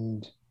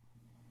 and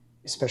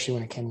especially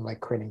when it came to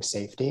like creating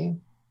safety,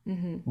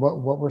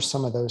 what were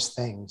some of those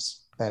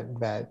things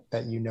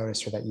that you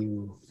noticed or that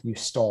you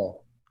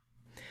stole?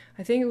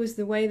 I think it was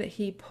the way that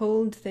he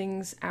pulled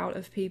things out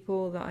of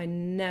people that I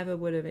never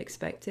would have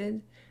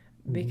expected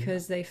Mm-hmm.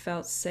 because they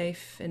felt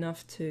safe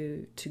enough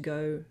to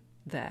go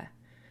there.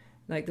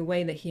 Like the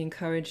way that he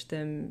encouraged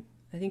them.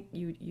 I think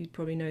you'd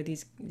probably know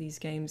these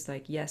games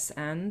like Yes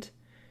and,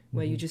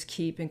 where you Mm-hmm. just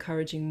keep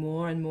encouraging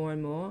more and more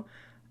and more.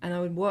 And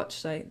I would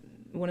watch like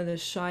one of the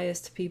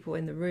shyest people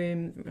in the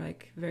room,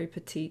 like very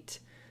petite,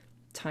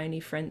 tiny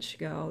French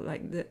girl,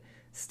 like the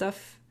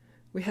stuff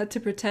we had to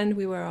pretend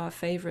we were our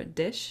favorite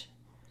dish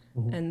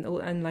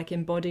Mm-hmm. and like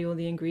embody all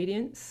the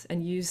ingredients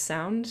and use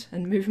sound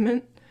and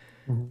movement.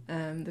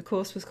 Mm-hmm. The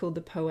course was called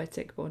The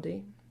Poetic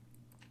Body.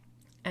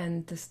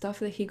 And the stuff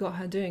that he got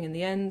her doing in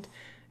the end,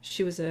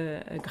 she was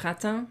a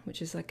gratin,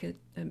 which is like a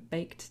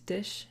baked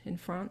dish in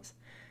France.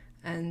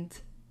 And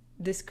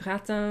this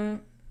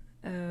gratin,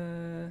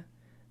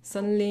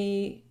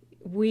 suddenly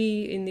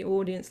we in the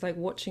audience, like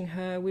watching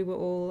her, we were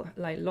all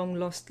like long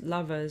lost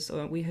lovers,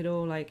 or we had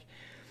all like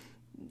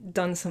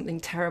done something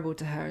terrible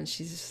to her, and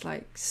she's just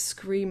like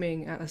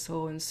screaming at us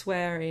all and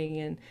swearing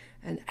and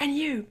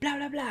you blah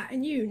blah blah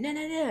and you na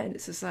na na, and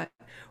it's just like,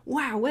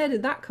 wow, where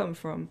did that come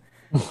from?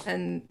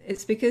 And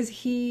it's because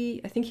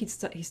I think he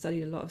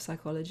studied a lot of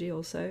psychology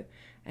also,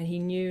 and he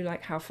knew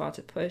like how far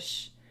to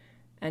push,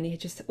 and he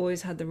just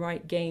always had the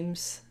right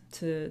games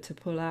to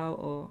pull out,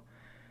 or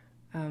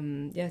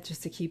yeah,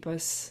 just to keep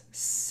us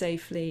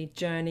safely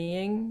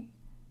journeying.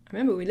 I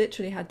remember we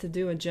literally had to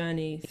do a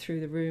journey through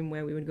the room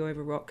where we would go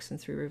over rocks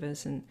and through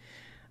rivers, and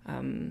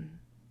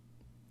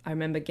I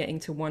remember getting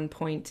to one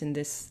point in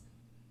this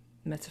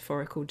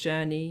metaphorical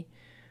journey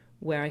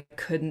where I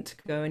couldn't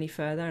go any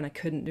further and I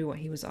couldn't do what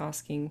he was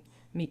asking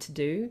me to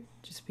do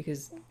just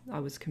because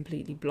I was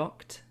completely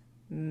blocked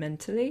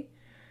mentally.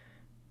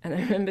 And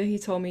I remember he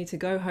told me to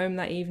go home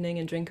that evening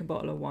and drink a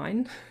bottle of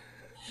wine,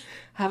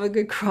 have a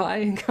good cry,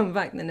 and come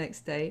back the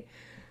next day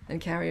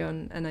and carry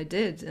on. And I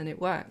did, and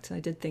it worked. I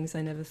did things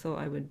I never thought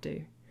I would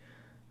do.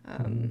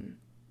 Mm-hmm.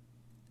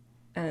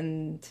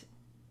 And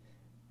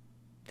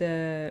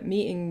the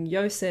meeting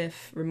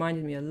Joseph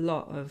reminded me a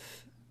lot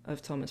of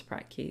Thomas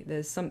Pratke.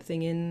 There's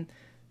something in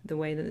the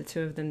way that the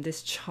two of them,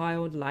 this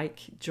childlike,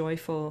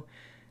 joyful,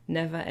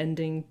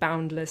 never-ending,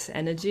 boundless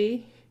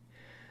energy,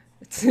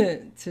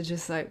 to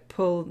just like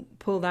pull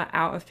that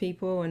out of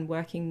people, and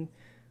working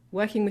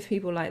with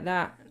people like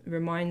that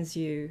reminds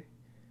you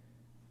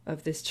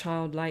of this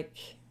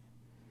childlike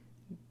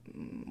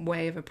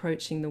way of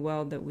approaching the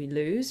world that we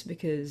lose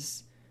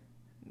because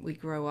we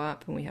grow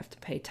up and we have to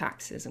pay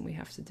taxes and we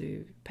have to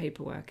do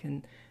paperwork,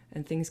 and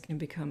things can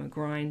become a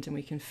grind, and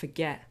we can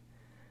forget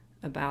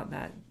about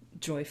that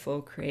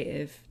joyful,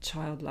 creative,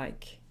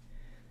 childlike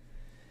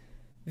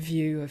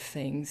view of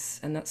things.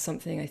 And that's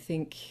something I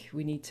think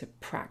we need to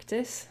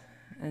practice,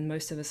 and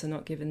most of us are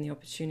not given the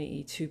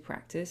opportunity to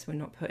practice. We're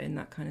not put in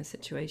that kind of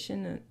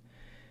situation, and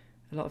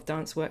a lot of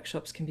dance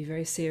workshops can be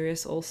very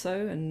serious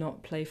also and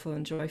not playful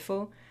and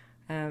joyful.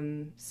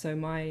 So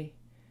my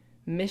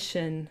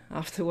mission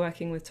after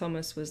working with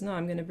Thomas was, no,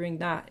 I'm going to bring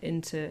that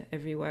into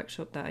every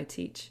workshop that I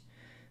teach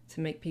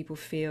to make people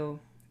feel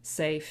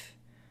safe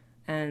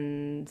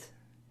and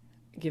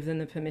give them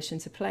the permission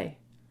to play.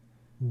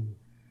 Mm-hmm.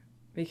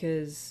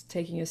 Because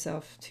taking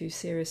yourself too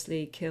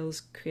seriously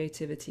kills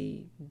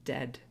creativity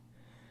dead.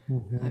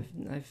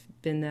 Mm-hmm. I've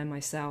been there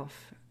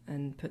myself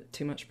and put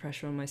too much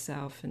pressure on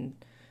myself and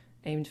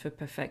aimed for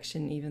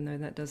perfection even though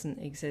that doesn't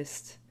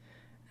exist.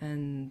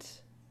 And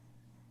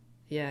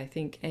yeah, I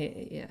think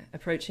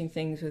approaching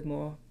things with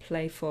more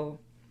playful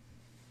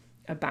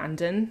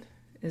abandon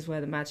is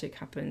where the magic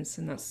happens.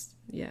 And that's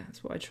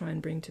what I try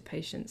and bring to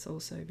patients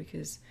also,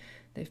 because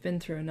they've been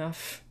through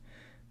enough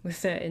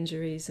with their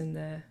injuries and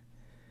their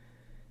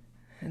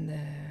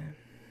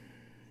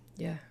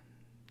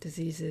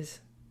diseases.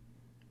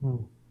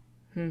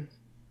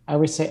 I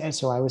would say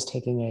so. I was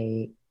taking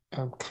a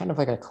kind of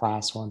like a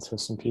class once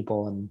with some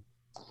people, and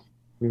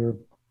we were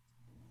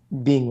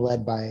being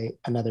led by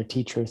another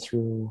teacher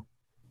through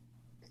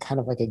kind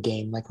of like a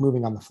game, like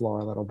moving on the floor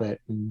a little bit.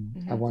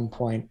 And at one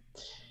point,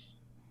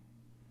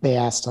 they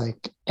asked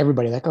like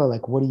everybody, like, "Oh,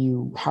 like,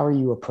 how are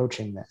you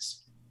approaching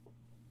this?"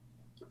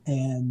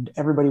 and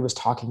everybody was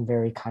talking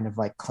very kind of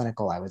like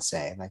clinical, I would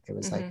say. Like it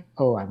was like, Mhm.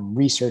 oh, I'm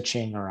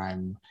researching, or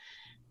I'm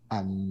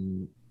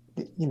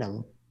you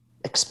know,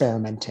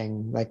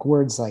 experimenting, like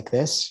words like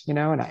this, you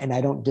know, and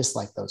I don't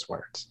dislike those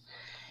words.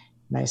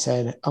 And I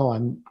said, oh,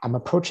 I'm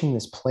approaching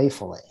this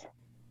playfully.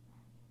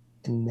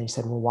 And they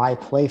said, well, why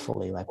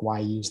playfully? Like, why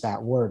use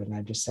that word? And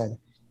I just said,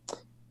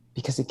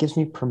 because it gives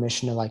me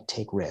permission to like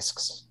take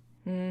risks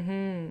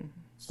Mhm.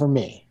 for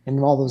me. And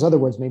all those other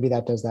Mhm. words, maybe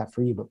that does that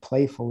for you, but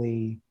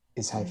playfully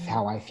is Mhm.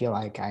 how I feel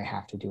like I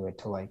have to do it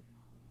to like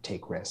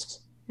take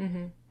risks.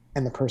 Mhm.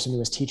 And the person who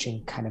was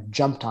teaching kind of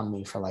jumped on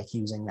me for like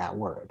using that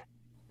word,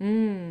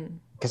 Mm.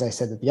 because I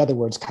said that the other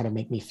words kind of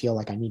make me feel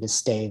like I need to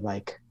stay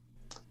like,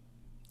 Do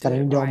that I it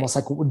need to right. almost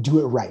like do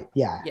it right.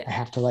 Yeah. Yeah. I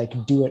have to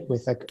like do it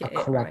with a Get it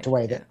correct right.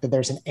 way, Yeah. that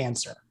there's an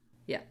answer.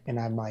 Yeah. And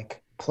I'm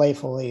like,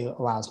 playfully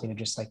allows me to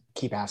just like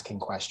keep asking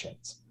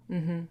questions.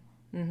 Mhm.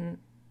 Mhm.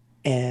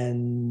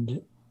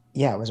 And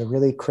yeah, it was a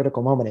really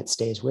critical moment. It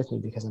stays with me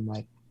because I'm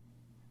like,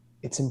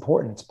 it's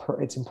important.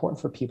 It's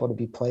important for people to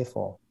be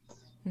playful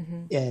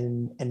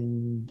Mhm.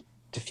 and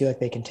to feel like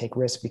they can take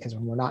risks, because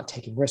when we're not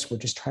taking risks, we're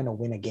just trying to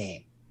win a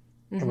game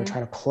and we're Mhm.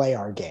 trying to play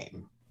our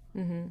game.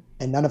 Mhm.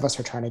 And none of us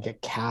are trying to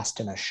get cast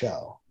in a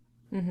show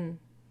Mhm.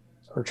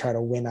 or try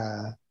to win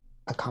a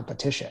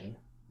competition.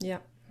 Yeah.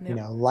 You Yeah.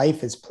 know,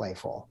 life is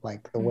playful.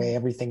 Like the way Mhm.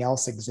 everything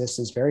else exists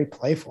is very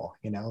playful,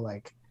 you know,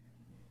 like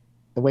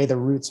the way the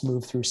roots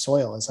move through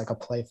soil is like a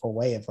playful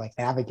way of like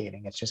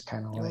navigating. It's just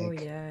kind of Oh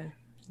like yeah. Yeah.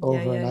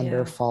 over Yeah. and under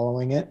Yeah.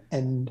 following it.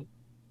 And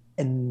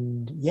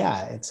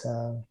yeah, it's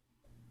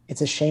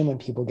a shame when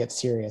people get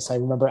serious. I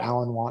remember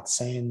Alan Watts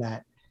saying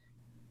that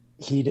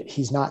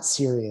he's not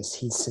serious,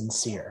 he's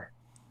sincere,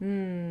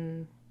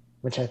 Mm.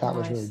 which I thought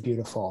was really Nice.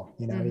 beautiful.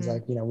 You know, he's Mhm.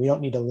 like, you know, we don't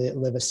need to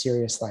live a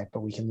serious life, but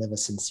we can live a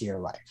sincere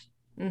life.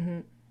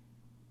 Mhm.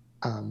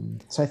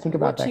 So I think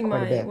about that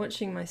quite a bit.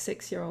 Watching my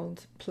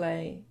 6-year-old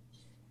play,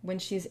 when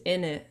she's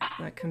in it,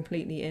 like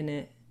completely in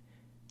it,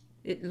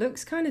 it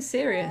looks kind of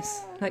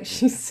serious. Like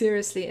she's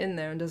seriously in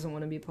there and doesn't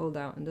want to be pulled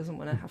out and doesn't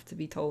want to have to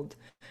be told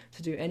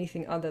to do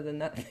anything other than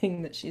that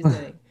thing that she's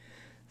doing.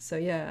 So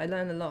yeah, I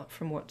learn a lot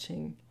from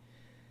watching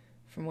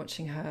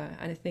her,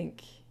 and I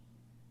think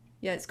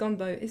yeah, it's gone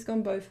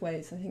both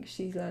ways. I think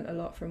she's learned a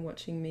lot from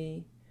watching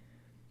me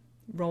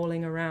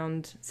rolling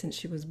around since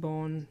she was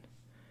born.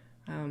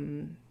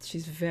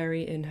 She's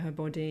very in her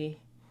body.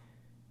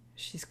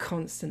 She's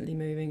constantly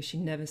moving. She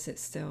never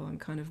sits still. I'm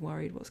kind of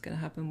worried what's going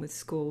to happen with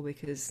school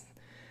because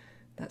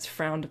that's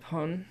frowned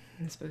upon.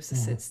 They're supposed to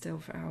Mhm. sit still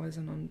for hours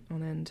and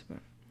on end. But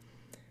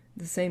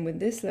the same with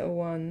this little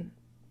one.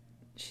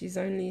 She's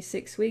only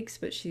 6 weeks,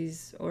 but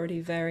she's already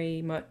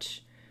very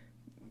much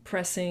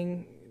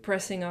pressing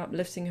up,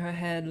 lifting her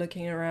head,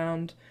 looking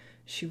around.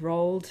 She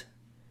rolled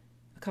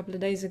a couple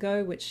of days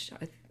ago, which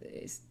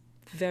is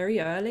very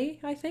early,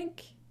 I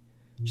think.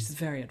 She's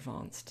very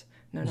advanced.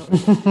 No, not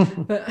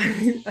really. But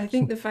I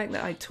think the fact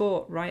that I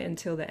taught right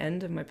until the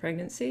end of my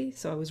pregnancy,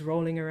 so I was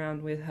rolling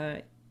around with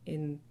her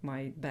in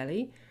my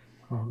belly,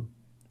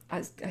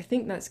 I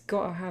think that's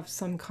got to have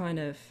some kind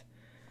of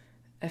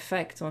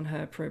effect on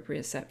her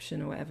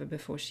proprioception or whatever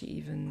before she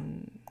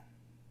even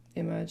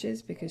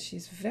emerges, because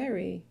she's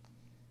very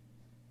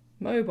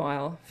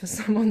mobile for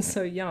someone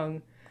so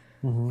young.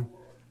 Mhm.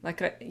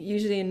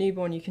 Usually a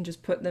newborn, you can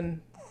just put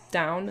them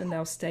down and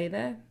they'll stay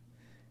there.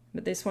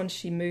 But this one,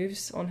 she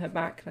moves on her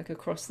back, like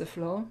across the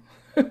floor.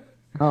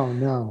 Oh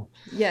no.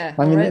 Yeah,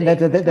 I mean, already. I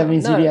that can't.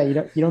 means you, yeah,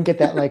 No, you don't get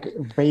that like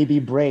baby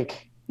break.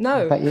 I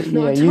no, thought you,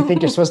 not at you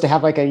think you're all. supposed to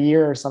have like a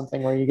year or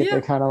something where you get to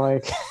Yeah, kind of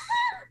like,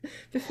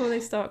 before they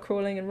start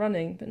crawling and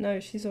running. But no,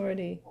 she's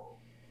already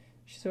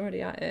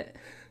at it.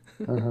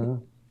 uh-huh.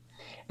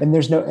 And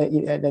there's no,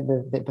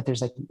 but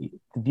there's like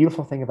the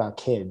beautiful thing about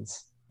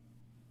kids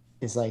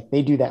is like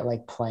they do that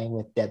like playing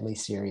with deadly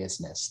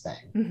seriousness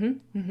thing, Mhm.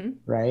 Mhm.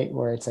 right?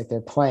 Where it's like they're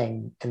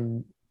playing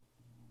and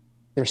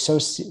they're so,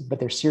 but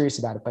they're serious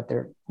about it, but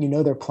they're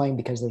playing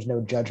because there's no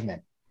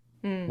judgment.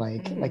 Mm.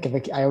 Like Mhm.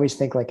 if I always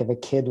think like if a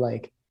kid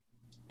like,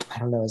 I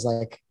don't know, is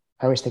like,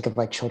 I always think of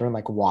like children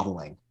like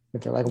waddling.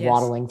 If they're like Yes.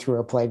 waddling through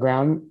a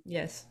playground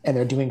Yes. and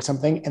they're doing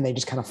something and they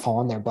just kind of fall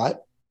on their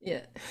butt,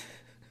 Yeah.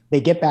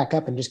 they get back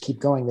up and just keep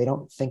going. They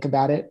don't think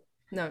about it.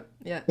 No.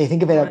 Yeah. They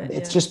think of it, My. Yeah.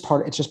 it's just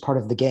part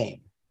of the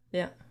game.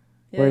 Yeah.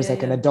 Yeah. Whereas Yeah.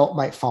 like an Yeah. adult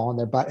might fall on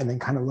their butt and then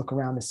kind of look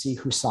around to see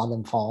who saw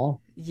them fall.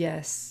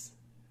 Yes.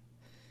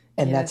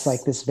 And that's like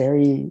Yes. this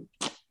very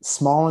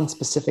small and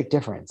specific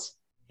difference.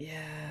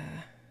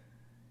 Yeah.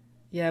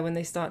 Yeah. When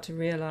they start to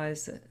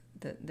realize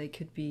that they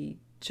could be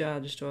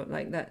judged, or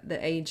like that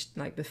the age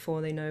like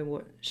before they know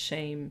what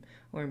shame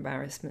or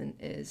embarrassment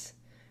is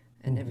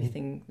and Mm-hmm.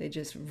 everything, they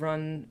just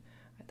run.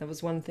 That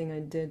was one thing I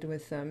did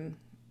with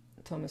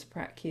Thomas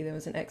Pratke. There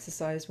was an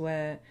exercise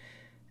where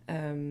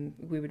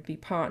we would be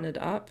partnered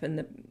up, and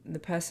the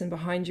person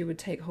behind you would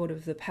take hold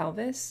of the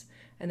pelvis,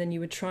 and then you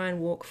would try and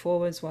walk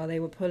forwards while they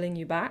were pulling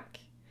you back.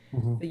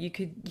 Mm-hmm.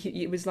 But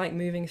it was like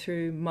moving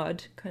through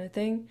mud kind of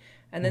thing.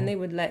 And then Mm-hmm. they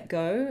would let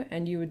go,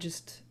 and you would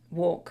just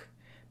walk.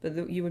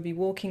 but you would be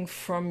walking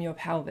from your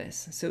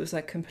pelvis. So it was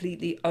like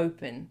completely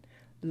open,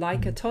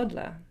 like a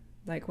toddler.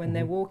 Like when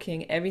they're Mhm.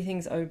 walking,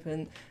 everything's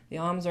open, the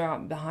arms are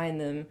out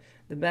behind them,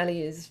 the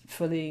belly is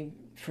fully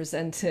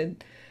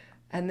presented.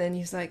 And then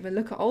he's like, but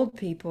look at old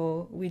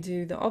people, we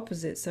do the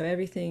opposite. So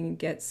everything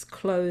gets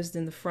closed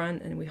in the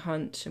front and we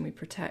hunch and we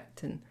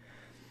protect.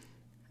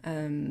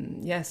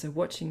 And yeah, so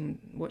watching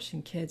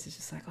kids is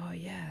just like, oh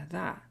yeah,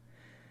 that.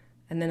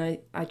 And then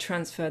I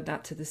transferred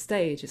that to the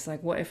stage. It's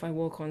like, what if I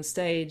walk on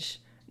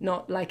stage,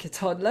 not like a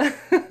toddler,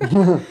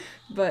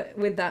 but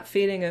with that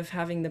feeling of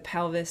having the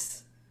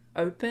pelvis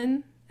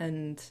open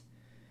and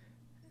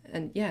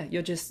yeah,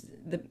 you're just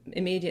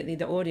immediately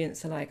the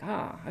audience are like,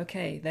 ah,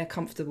 okay, they're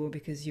comfortable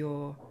because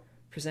you're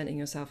presenting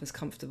yourself as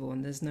comfortable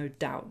and there's no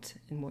doubt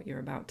in what you're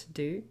about to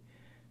do.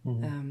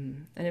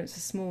 Mhm. And it was a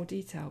small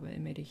detail, but it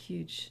made a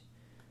huge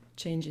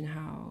change in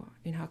how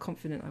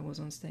confident I was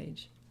on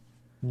stage.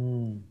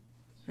 Mm.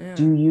 Do Yeah.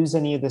 you use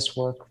any of this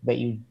work that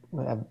you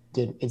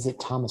did? Is it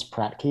Thomas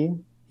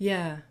Pratke?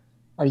 Yeah,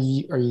 Are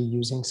you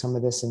using some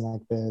of this in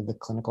like the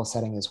clinical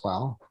setting as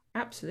well?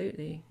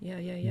 absolutely. Yeah,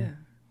 yeah, Mm. yeah.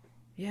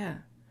 Yeah.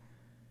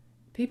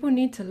 People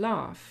need to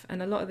laugh,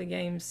 and a lot of the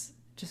games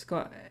just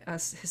got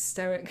us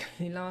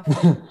hysterically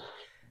laughing.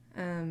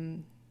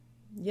 Um,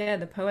 yeah,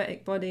 the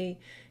poetic body,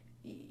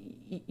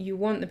 you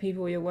want the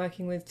people you're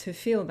working with to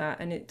feel that,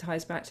 and it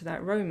ties back to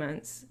that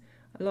romance.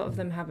 A lot of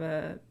them have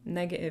a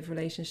negative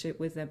relationship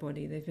with their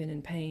body. They've been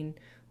in pain,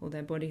 or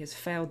their body has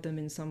failed them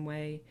in some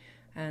way,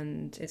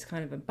 and it's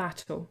kind of a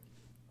battle.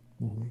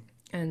 Mhm.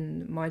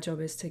 And my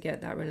job is to get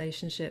that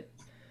relationship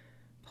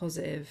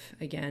positive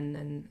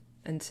again,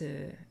 and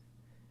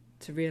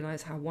to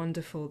realize how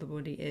wonderful the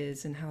body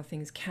is and how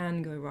things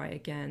can go right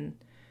again,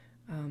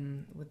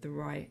 with the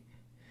right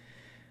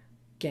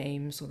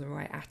games or the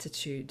right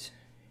attitude.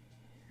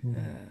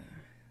 Mhm.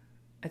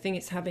 I think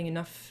it's having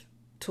enough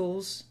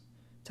tools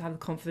to have the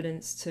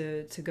confidence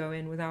to go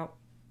in without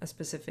a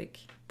specific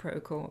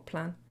protocol or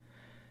plan,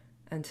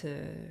 and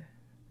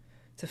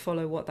to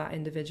follow what that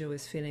individual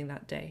is feeling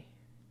that day.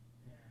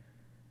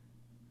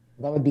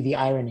 That would be the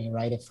irony,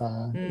 right? If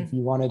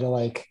you wanted to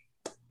like,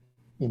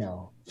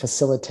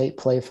 facilitate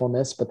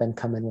playfulness, but then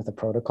come in with a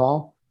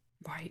protocol.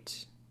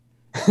 Right.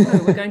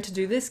 No, we're going to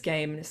do this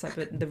game. And it's like,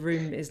 but the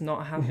room is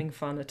not having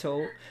fun at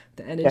all.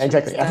 The Yeah, energy is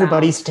exactly.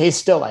 Everybody down. stay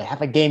still. I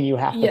have a game you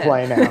have to Yeah.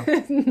 play now.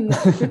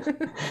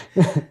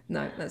 No.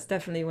 No, that's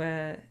definitely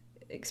where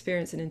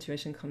experience and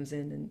intuition comes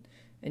in,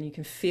 and you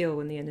can feel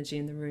when the energy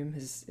in the room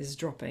is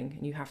dropping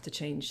and you have to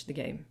change the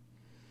game.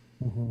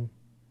 Mhm.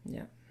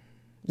 Yeah.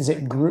 Is It's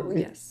it like, oh, group?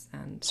 yes.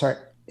 And Sorry,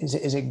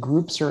 is it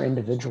groups or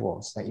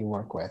individuals that you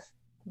work with?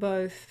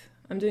 both.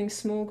 I'm doing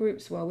small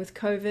groups. Well, with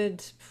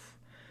COVID,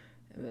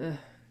 uh,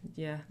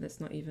 yeah, let's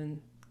not even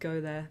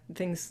go there.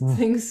 Things Mm.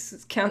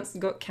 things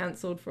got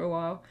cancelled for a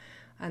while,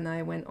 and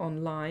I went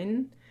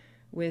online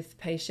with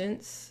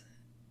patients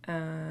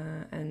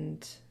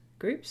and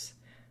groups,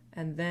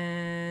 and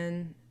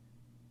then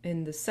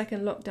in the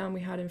second lockdown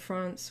we had in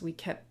France, we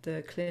kept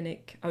the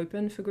clinic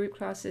open for group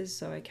classes.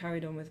 So I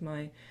carried on with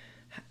my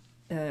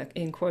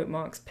in quote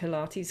marks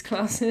Pilates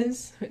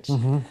classes, which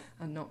Mhm.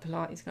 are not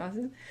Pilates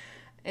classes,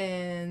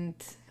 and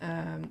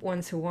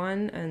one to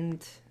one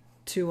and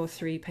two or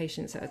three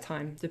patients at a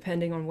time,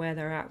 depending on where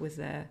they're at with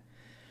their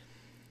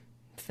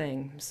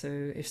thing. So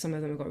if some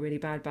of them have got really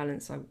bad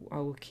balance, I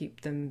will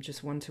keep them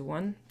just one to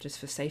one, just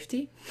for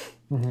safety.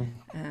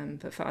 Mhm.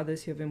 But for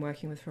others who have been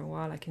working with for a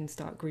while, I can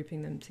start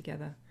grouping them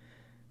together,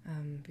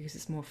 because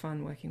it's more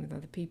fun working with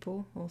other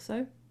people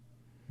also.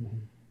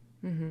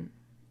 Mhm.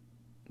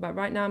 But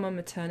right now I'm on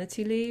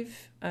maternity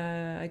leave.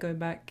 I go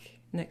back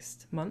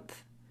next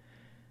month,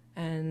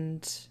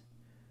 and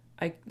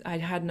I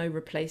had no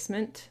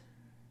replacement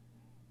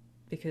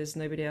because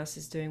nobody else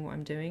is doing what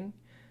I'm doing.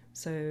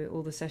 So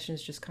all the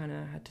sessions just kind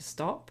of had to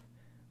stop,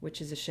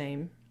 which is a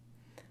shame.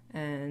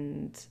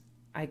 And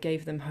I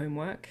gave them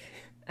homework,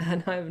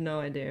 and I have no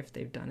idea if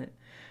they've done it.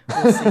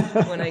 We'll see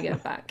when I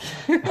get back.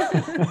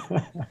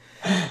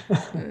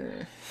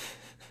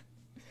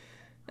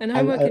 And I,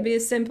 homework I, could be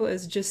as simple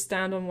as just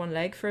stand on one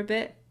leg for a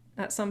bit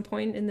at some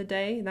point in the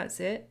day. That's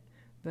it.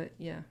 But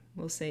yeah,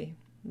 we'll see.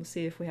 We'll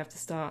see if we have to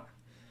start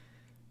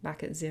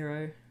back at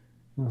zero.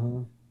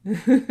 mhm.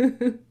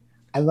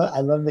 I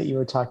love that you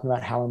were talking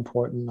about how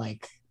important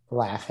like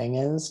laughing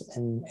is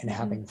and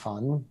having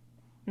fun.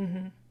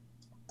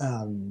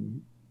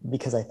 Um,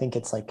 because I think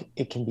it's like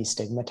it can be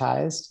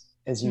stigmatized,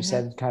 as you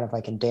said, kind of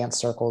like in dance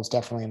circles,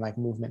 definitely in like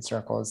movement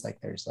circles,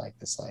 like there's like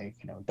this like,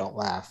 don't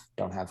laugh,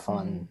 don't have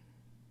fun.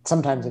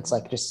 Sometimes it's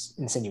like just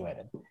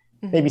insinuated.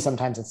 Maybe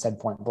sometimes it's said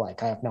point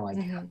blank. I have no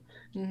idea.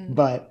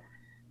 But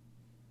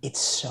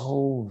it's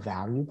so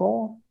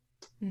valuable.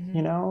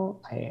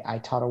 I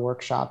taught a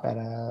workshop at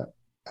a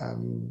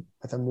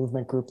with a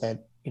movement group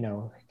that,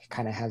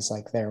 kind of has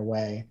like their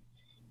way.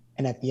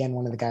 And at the end,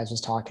 one of the guys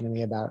was talking to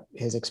me about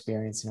his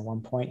experience. And at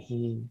one point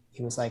he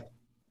was like,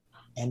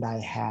 and I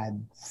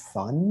had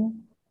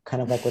fun,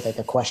 kind of like with like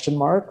a question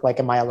mark. Like,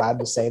 am I allowed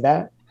to say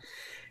that?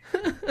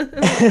 Oh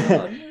my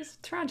god, that's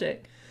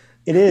tragic.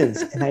 It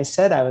is. And I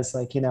said, I was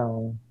like,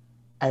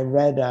 I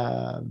read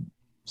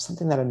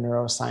something that a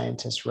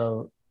neuroscientist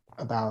wrote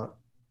about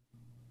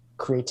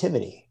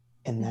creativity,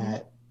 and Mm-hmm.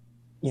 that,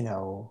 you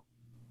know,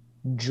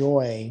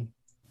 joy,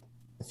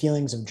 the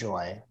feelings of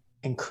joy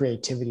and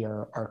creativity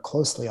are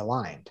closely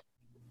aligned,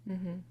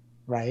 Mm-hmm.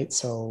 right?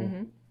 So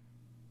Mm-hmm.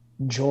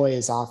 joy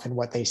is often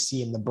what they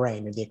see in the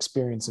brain, or the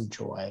experience of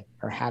joy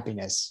or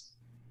happiness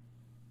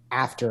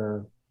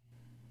after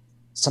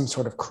some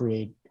sort of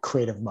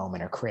creative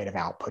moment or creative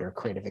output or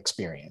creative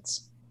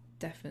experience.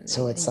 So Definitely. it's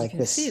And you like can feel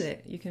this,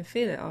 it. You can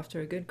feel it after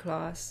a good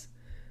class.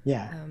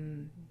 yeah.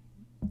 Um,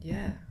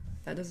 yeah,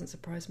 that doesn't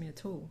surprise me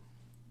at all.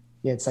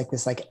 Yeah, it's like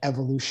this like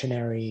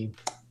evolutionary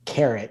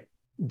carrot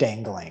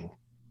dangling,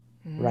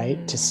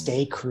 right? To Mm.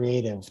 stay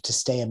creative, to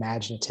stay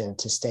imaginative,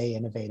 to stay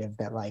innovative,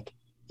 that like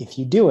if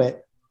you do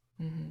it,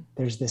 Mm-hmm.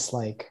 there's this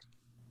like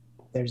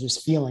there's this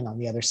feeling on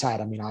the other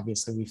side. I mean,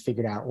 obviously we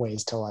figured out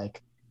ways to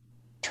like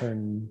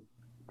turn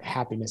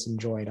happiness and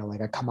joy to like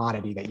a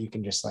commodity that you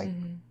can just like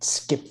Mm-hmm.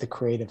 skip the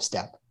creative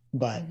step.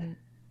 But Mm-hmm.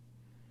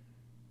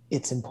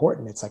 it's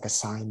important. It's like a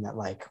sign that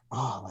like,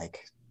 oh, like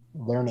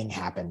learning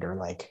happened, or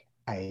like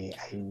I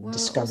Well,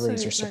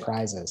 discoveries or also, like,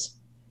 surprises.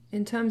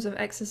 in terms of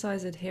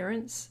exercise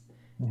adherence,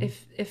 Mm-hmm.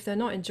 if they're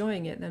not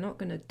enjoying it, they're not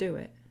going to do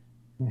it.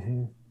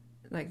 Mm-hmm.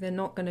 Like, they're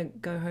not going to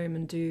go home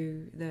and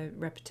do the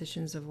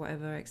repetitions of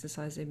whatever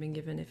exercise they've been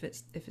given if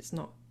it's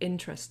not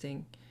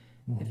interesting,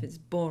 if Mm-hmm. it's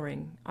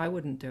boring. I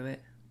wouldn't do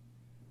it.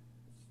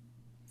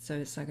 So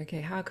it's like,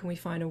 okay, how can we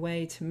find a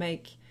way to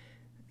make,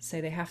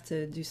 say they have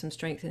to do some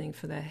strengthening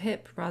for their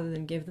hip, rather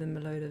than give them a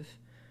load of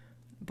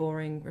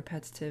boring,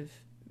 repetitive,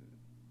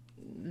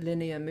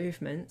 linear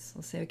movements.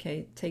 I'll say,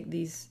 okay, take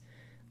these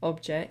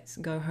objects,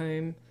 go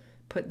home,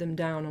 put them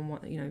down on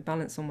one,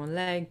 balance on one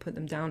leg, put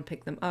them down,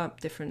 pick them up,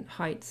 different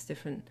heights,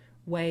 different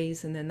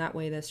ways, and then that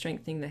way they're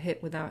strengthening the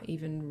hip without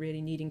even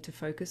really needing to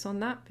focus on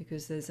that,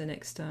 because there's an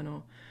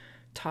external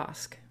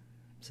task.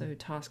 So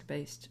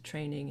task-based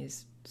training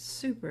is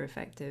super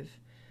effective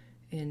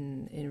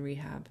in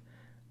rehab.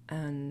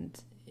 And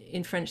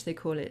in French they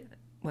call it,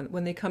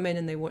 when they come in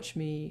and they watch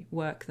me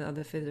work, the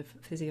other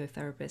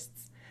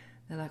physiotherapists,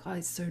 they're like, oh,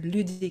 it's so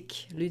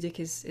ludic. Ludic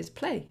is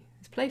play.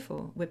 It's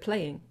playful. We're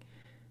playing.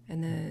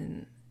 And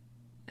then,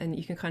 and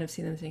you can kind of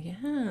see them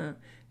thinking,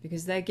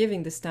 because they're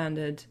giving the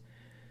standard,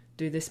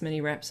 do this many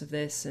reps of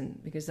this,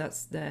 and because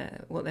that's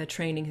what their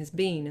training has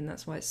been. And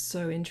that's why it's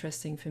so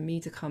interesting for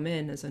me to come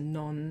in as a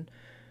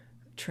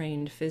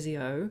non-trained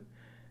physio,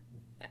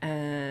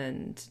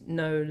 and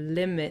no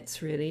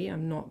limits really.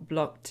 I'm not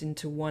blocked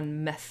into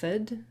one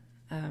method,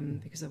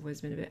 because I've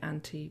always been a bit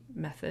anti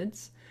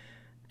methods,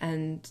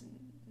 and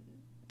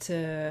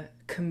to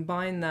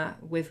combine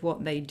that with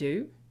what they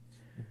do,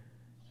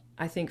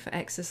 I think for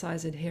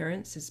exercise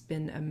adherence has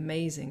been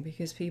amazing,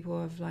 because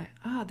people have like,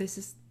 this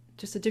is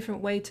just a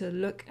different way to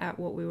look at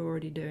what we were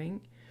already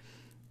doing.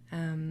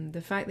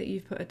 The fact that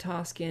you've put a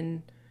task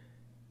in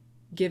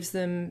gives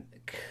them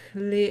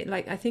clear,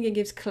 like, I think it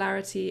gives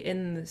clarity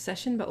in the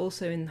session, but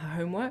also in the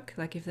homework.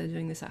 Like if they're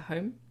doing this at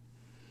home,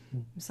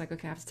 it's like,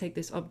 okay, I have to take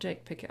this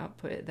object, pick it up,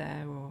 put it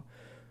there,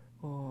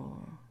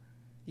 or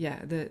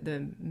yeah,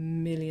 the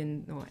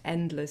million or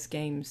endless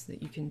games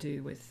that you can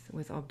do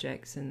with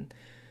objects and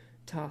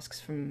tasks,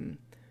 from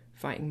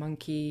Fighting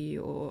Monkey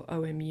or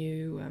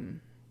OMU.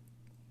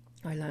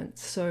 I learned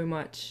so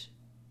much,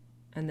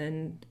 and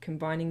then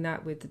combining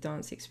that with the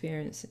dance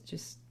experience,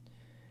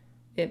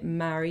 it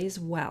marries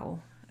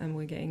well, and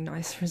we're getting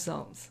nice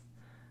results.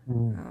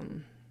 Mm-hmm.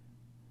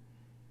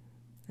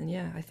 And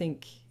yeah, I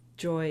think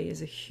joy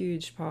is a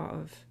huge part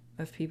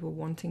of people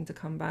wanting to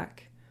come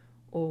back,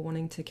 or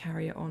wanting to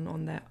carry it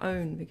on their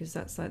own, because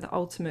that's like the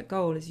ultimate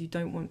goal, is you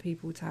don't want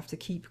people to have to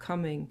keep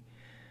coming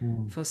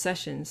for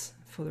sessions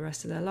for the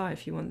rest of their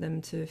life. You want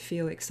them to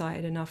feel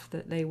excited enough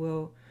that they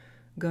will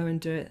go and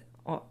do it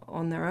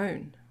on their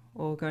own,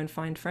 or go and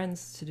find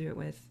friends to do it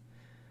with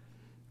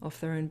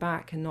off their own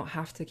back, and not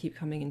have to keep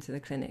coming into the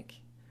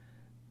clinic.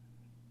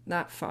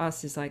 That for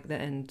us is like the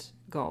end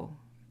goal.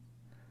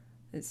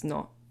 It's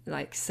not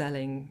like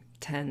selling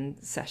 10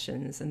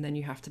 sessions and then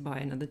you have to buy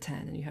another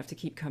 10 and you have to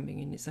keep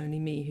coming and it's only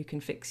me who can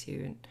fix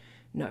you. And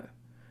no,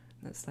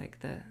 that's like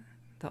the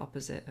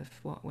opposite of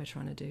what we're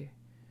trying to do.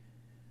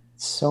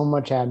 So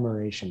much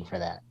admiration for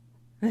that,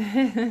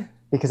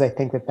 because I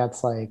think that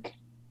that's like,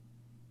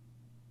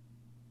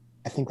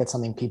 I think that's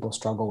something people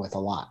struggle with a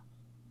lot.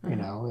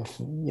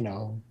 If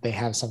they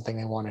have something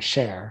they want to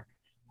share,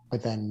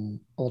 but then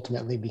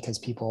ultimately, because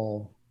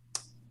people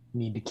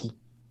need to keep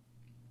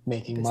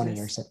making money or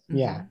Business. something, Mm-hmm.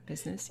 yeah,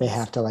 Business, they yes.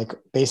 have to like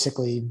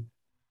basically,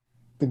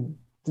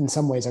 in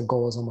some ways a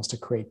goal is almost to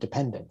create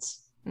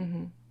dependence.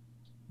 Mm-hmm.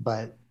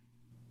 But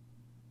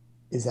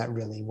is that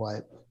really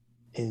what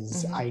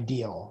is Mm-hmm.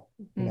 ideal?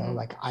 Mm-hmm.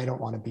 Like, I don't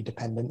want to be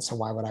dependent, so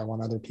why would I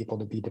want other people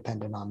to be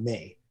dependent on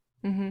me?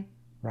 Mm-hmm.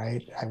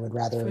 Right? I would For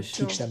rather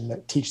sure.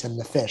 teach them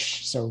the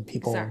fish, so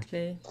people,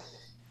 Exactly.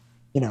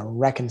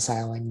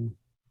 reconciling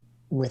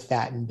with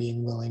that and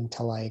being willing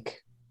to,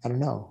 like, I don't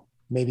know,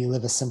 maybe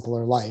live a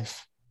simpler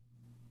life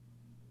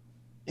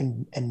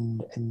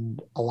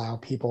and allow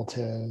people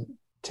to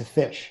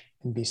fish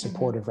and be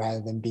supportive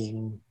rather than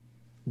being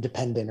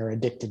dependent or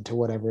addicted to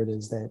whatever it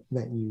is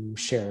that you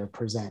share or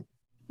present.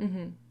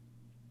 And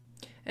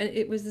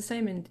it was the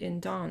same in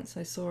dance.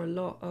 I saw a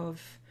lot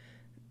of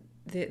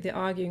the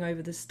arguing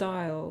over the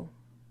style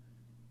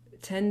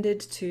tended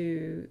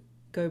to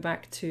go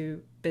back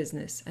to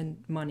business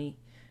and money,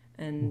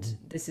 and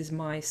this is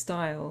my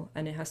style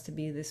and it has to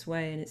be this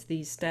way and it's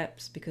these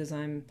steps because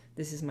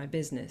this is my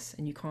business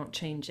and you can't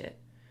change it.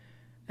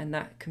 And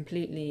that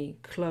completely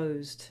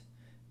closed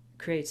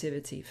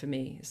creativity for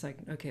me. It's like,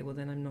 okay, well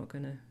then I'm not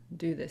going to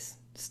do this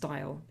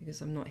style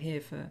because I'm not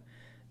here for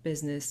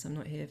business. I'm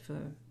not here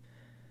for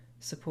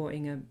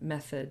supporting a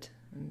method.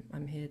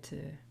 I'm here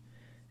to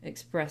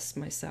express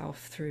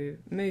myself through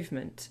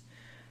movement.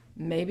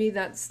 Maybe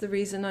that's the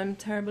reason I'm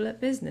terrible at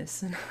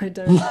business and I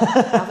don't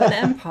have an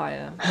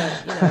empire.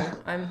 But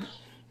I'm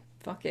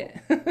fuck it.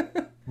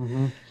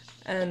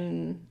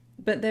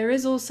 But there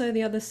is also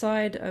the other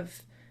side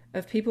of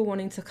people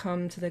wanting to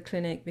come to the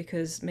clinic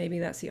because maybe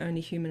that's the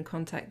only human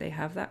contact they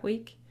have that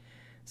week.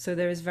 So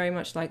there is very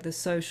much like the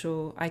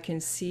social, I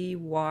can see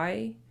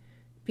why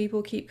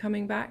people keep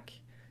coming back.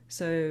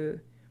 So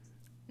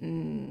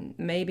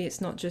maybe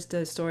it's not just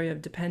a story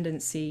of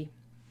dependency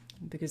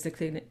because the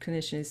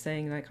clinician is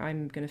saying like,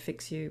 I'm going to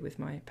fix you with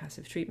my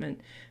passive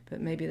treatment, but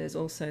maybe there's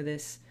also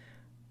this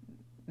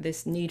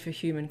need for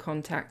human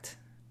contact,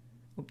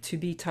 or to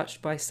be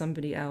touched by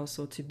somebody else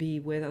or to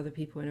be with other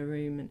people in a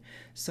room. And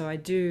so I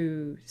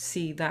do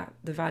see that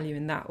the value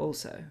in that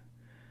also,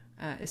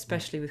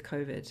 especially with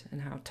COVID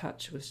and how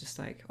touch was just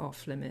like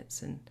off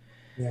limits and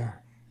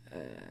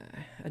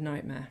a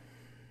nightmare.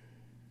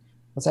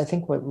 So I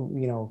think what,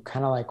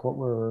 kind of like what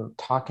we're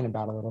talking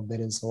about a little bit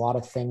is a lot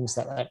of things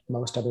that at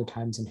most other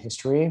times in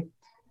history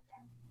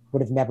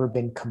would have never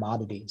been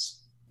commodities,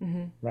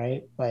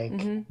 right? Like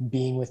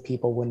being with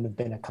people wouldn't have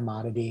been a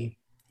commodity,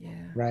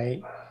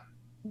 right?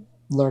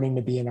 Learning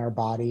to be in our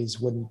bodies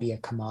wouldn't be a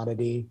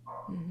commodity,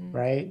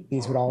 right?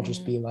 These would all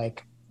just be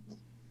like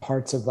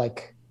parts of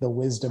like the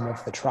wisdom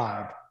of the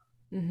tribe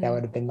that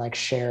would have been like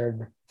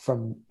shared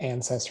from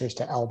ancestors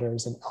to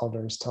elders and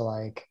elders to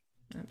like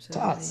to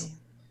us.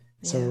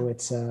 So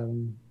it's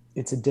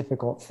a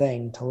difficult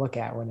thing to look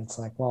at when it's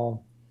like,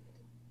 well,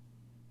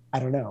 I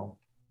don't know.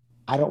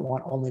 I don't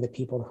want only the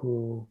people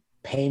who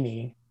pay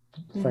me,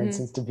 for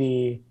instance, to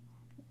be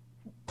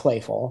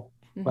playful.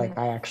 Like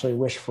I actually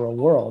wish for a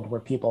world where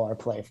people are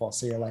playful.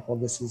 So you're like, well,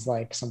 this is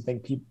like something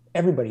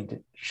everybody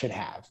should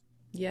have.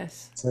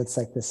 Yes. So it's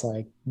like this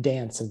like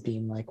dance of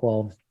being like,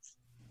 well,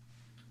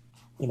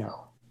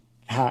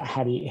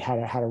 how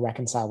to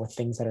reconcile with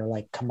things that are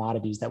like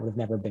commodities that would have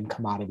never been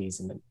commodities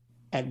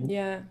at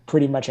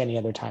pretty much any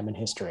other time in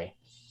history.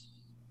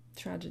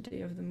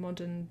 Tragedy of the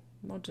modern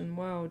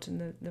world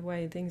and the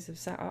way things have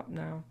set up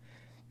now.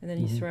 And then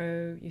you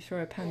throw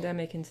a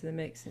pandemic into the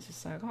mix. It's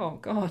just like, oh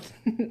God,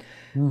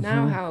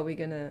 now how are we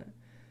gonna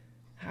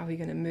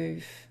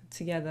move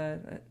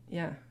together?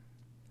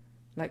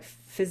 Like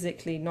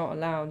physically not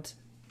allowed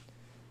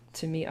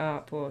to meet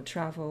up or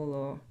travel,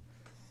 or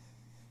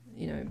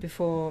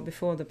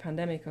before the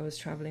pandemic, I was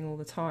traveling all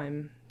the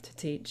time to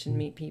teach and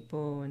meet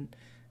people,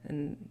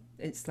 and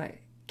it's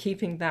like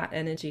keeping that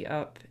energy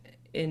up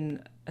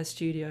in a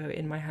studio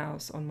in my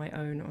house on my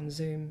own on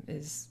Zoom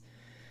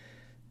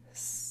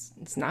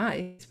it's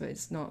nice, but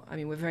it's not. I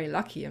mean, we're very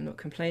lucky. I'm not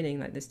complaining.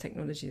 Like, this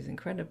technology is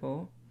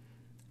incredible,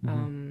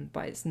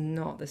 but it's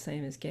not the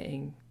same as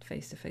getting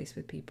face to face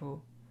with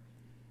people.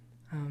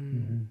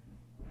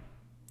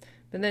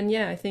 But then,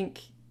 I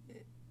think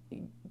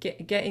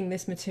getting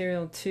this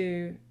material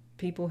to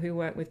people who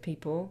work with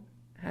people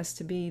has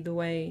to be the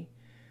way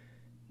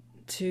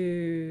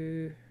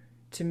to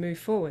move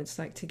forwards.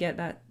 Like, to get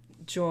that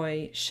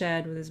joy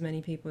shared with as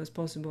many people as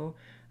possible.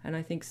 And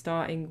I think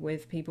starting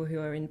with people who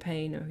are in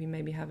pain or who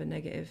maybe have a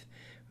negative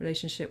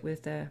relationship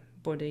with their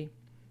body,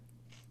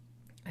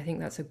 I think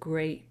that's a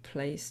great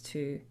place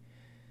to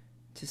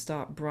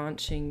start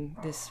branching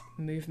this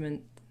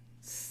movement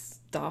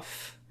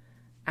stuff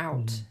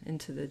out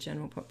into the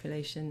general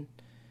population,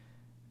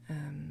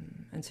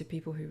 and to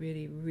people who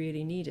really,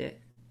 really need it.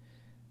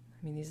 I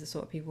mean, these are the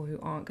sort of people who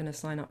aren't going to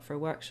sign up for a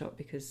workshop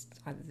because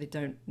either they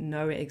don't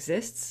know it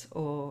exists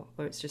or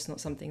it's just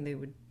not something they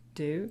would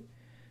do,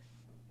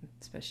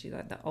 especially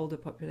like that older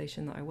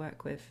population that I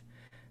work with.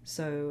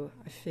 So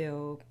I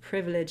feel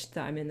privileged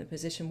that I'm in the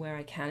position where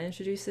I can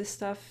introduce this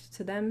stuff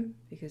to them,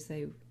 because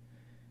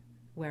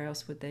where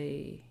else would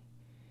they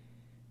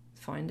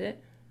find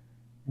it?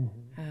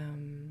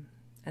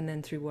 And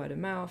then through word of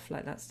mouth,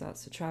 like, that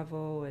starts to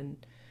travel, and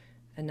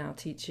now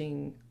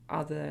teaching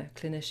other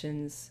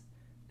clinicians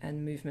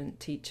and movement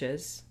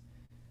teachers.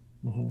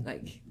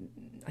 Like,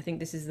 I think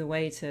this is the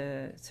way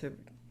to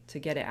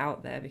get it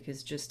out there,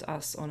 because just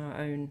us on our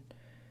own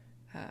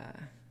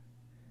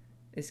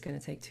is going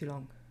to take too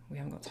long. We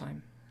haven't got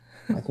time.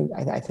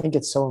 I think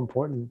it's so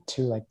important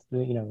too, like,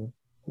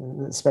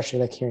 especially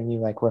like hearing you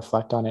like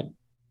reflect on it.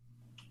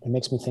 It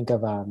makes me think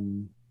of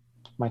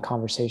my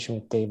conversation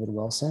with David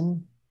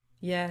Wilson,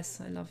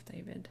 Yes, I love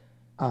David.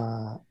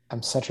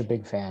 I'm such a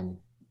big fan.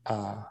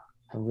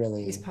 I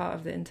He's really. part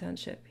of the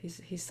internship.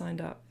 He's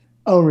signed up.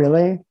 Oh,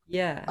 really?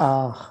 Yeah,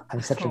 I'm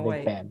I such a can't big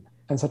wait. fan.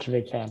 I'm such a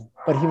big fan.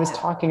 But he was Yeah,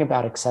 talking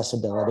about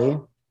accessibility,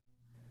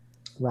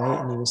 right?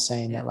 And he was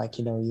saying yeah. that, like,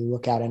 you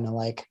look out into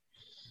like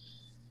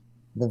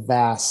the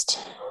vast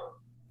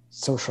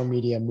social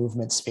media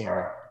movement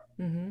sphere.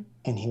 Mm-hmm.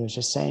 And he was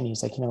just saying,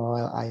 he's like,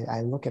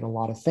 I look at a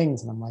lot of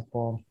things and I'm like,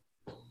 well,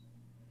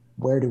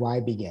 where do I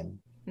begin?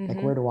 Like,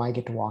 Mm-hmm. where do I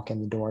get to walk in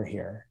the door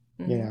here?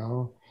 You Mm-hmm.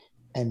 know?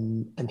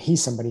 And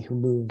he's somebody who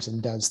moves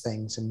and does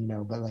things and,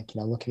 but like,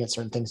 looking at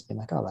certain things, being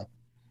like, oh, like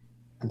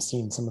I'm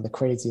seeing some of the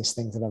craziest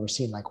things I've ever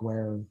seen.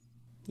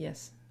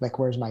 Yes. Like,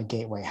 where's my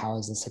gateway? How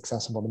is this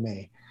accessible to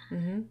me?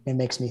 Mm-hmm. It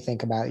makes me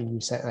think about, you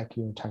said, like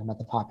you were talking about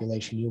the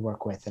population you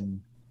work with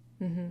and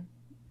Mm-hmm.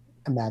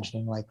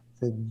 imagining like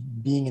the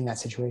being in that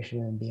situation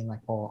and being like,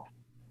 well,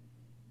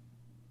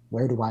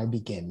 where do I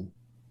begin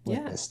with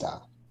Yeah, this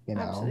stuff? You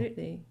know?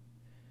 absolutely.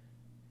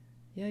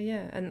 Yeah,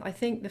 yeah. And I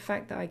think the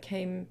fact that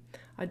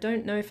I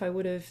don't know if I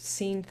would have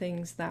seen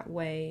things that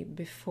way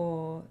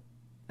before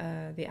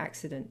the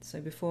accident.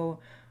 So before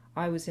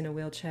I was in a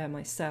wheelchair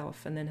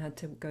myself and then had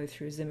to go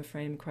through Zimmer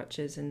frame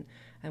crutches and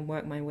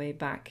work my way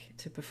back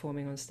to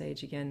performing on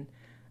stage again.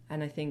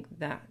 And I think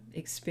that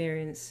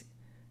experience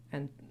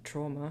and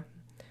trauma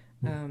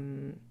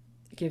um,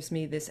 gives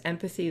me this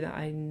empathy that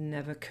I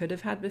never could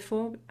have had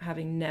before,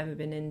 having never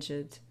been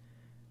injured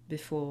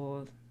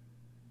before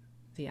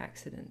the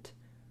accident.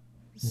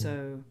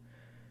 So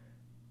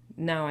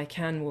now I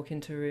can walk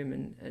into a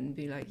room and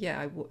be like,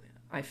 yeah,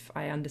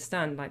 I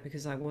understand, like,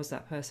 because I was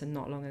that person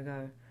not long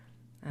ago.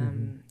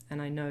 Mm-hmm.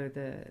 And I know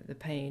the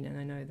pain and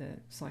I know the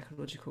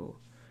psychological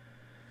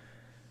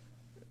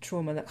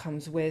trauma that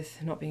comes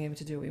with not being able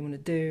to do what you want to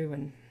do.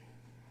 And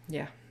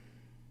yeah,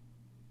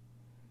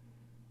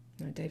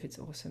 no, David's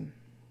awesome.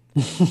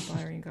 Very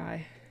inspiring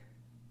guy.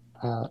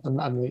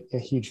 I'm a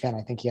huge fan.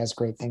 I think he has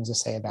great things to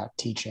say about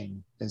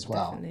teaching as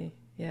well. Definitely.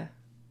 Yeah.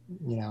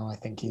 I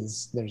think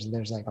there's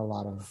like a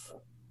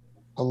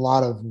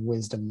lot of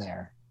wisdom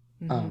there.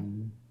 Mm-hmm.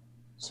 Um,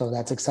 so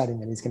that's exciting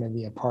that he's going to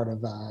be a part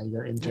of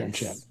your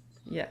internship. Yes.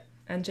 Yeah.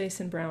 And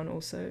Jason Brown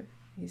also.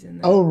 He's in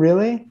there. Oh,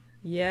 really?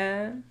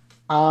 Yeah.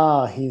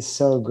 Ah, he's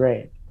so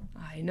great.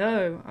 I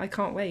know. I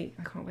can't wait.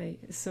 I can't wait.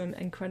 It's some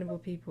incredible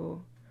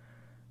people.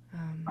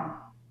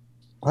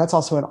 Well, that's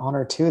also an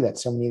honor too that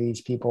so many of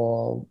these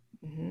people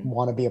Mm-hmm.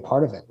 want to be a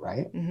part of it,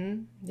 right?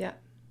 Mm-hmm. Yeah.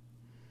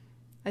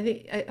 I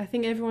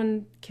think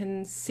everyone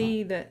can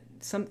see that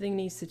something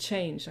needs to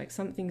change. Like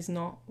something's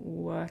not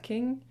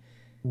working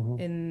Mm-hmm.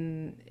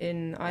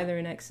 in either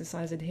in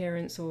exercise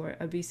adherence or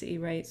obesity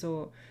rates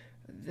or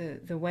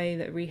the way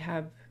that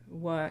rehab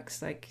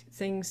works. Like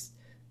things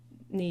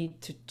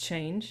need to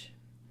change.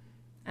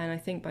 And I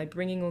think by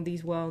bringing all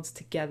these worlds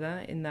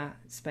together in that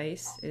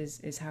space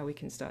is how we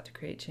can start to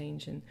create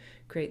change and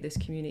create this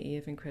community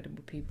of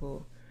incredible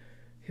people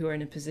who are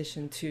in a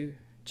position to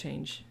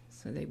change.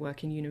 So they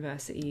work in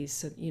universities,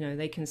 so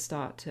they can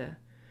start to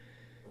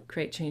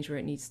create change where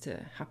it needs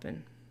to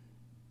happen.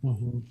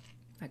 Mm-hmm.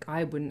 Like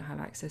I wouldn't have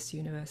access to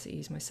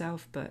universities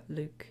myself, but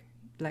Luke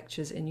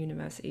lectures in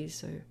universities,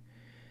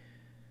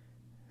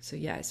 so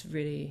yeah, it's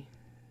really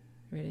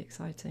really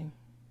exciting.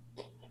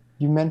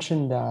 You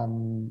mentioned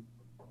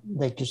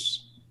like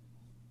just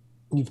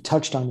you've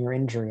touched on your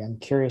injury. I'm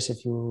curious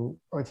if you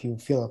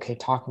feel okay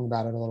talking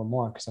about it a little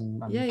more because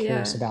I'm Yeah,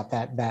 curious yeah. about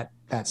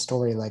that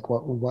story. Like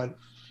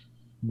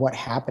what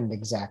happened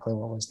exactly?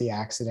 What was the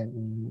accident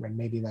and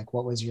maybe like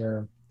what was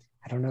your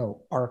I don't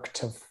know arc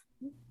to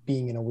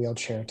being in a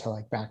wheelchair to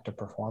like back to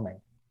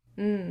performing?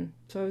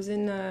 So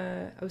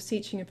I was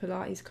teaching a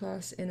Pilates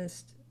class in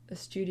a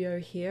studio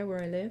here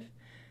where I live,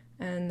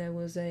 and there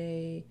was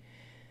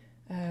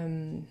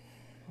um,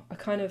 a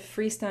kind of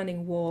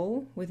freestanding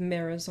wall with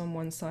mirrors on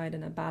one side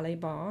and a ballet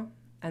bar.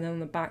 And then on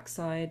the back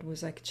side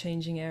was like a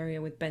changing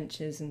area with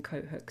benches and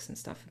coat hooks and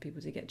stuff for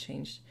people to get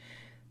changed.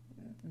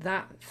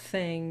 That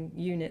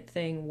unit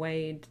thing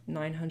weighed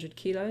 900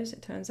 kilos,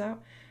 it turns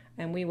out.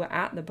 And we were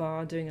at the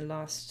bar doing a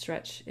last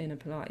stretch in a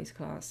Pilates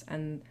class,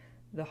 and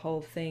the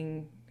whole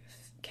thing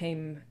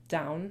came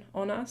down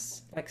on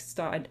us. Like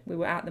we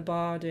were at the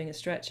bar doing a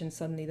stretch and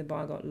suddenly the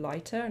bar got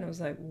lighter and I was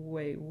like,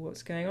 wait,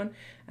 what's going on?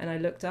 And I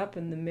looked up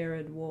and the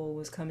mirrored wall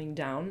was coming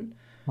down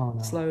Oh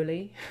no.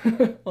 slowly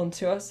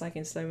onto us, like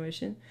in slow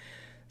motion.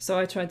 So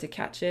I tried to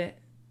catch it,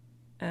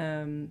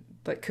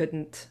 but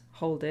couldn't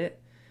hold it.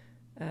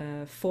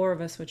 Four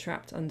of us were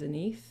trapped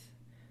underneath.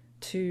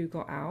 Two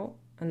got out,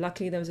 and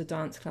luckily there was a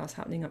dance class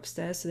happening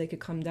upstairs, so they could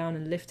come down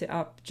and lift it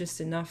up just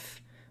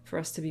enough for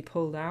us to be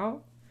pulled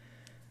out.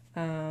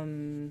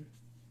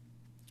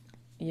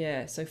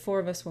 Yeah, so four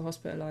of us were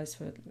hospitalized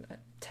for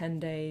 10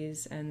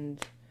 days, and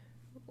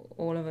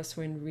all of us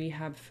were in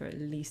rehab for at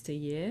least a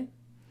year.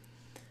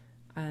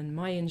 And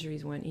my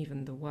injuries weren't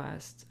even the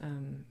worst.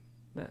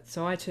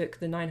 So I took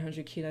the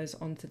 900 kilos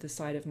onto the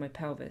side of my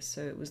pelvis.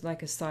 So it was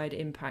like a side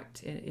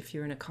impact if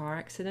you're in a car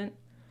accident,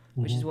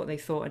 which is Mm-hmm. what they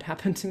thought had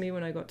happened to me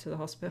when I got to the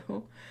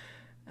hospital.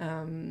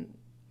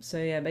 So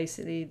yeah,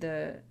 basically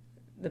the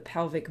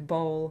pelvic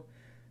bowl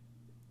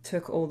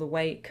took all the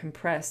weight,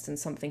 compressed, and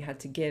something had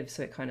to give,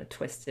 so it kind of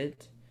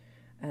twisted,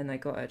 and I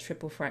got a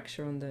triple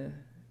fracture on the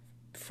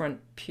front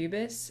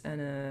pubis and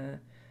a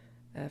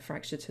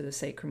fracture to the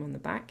sacrum on the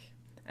back.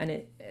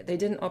 And they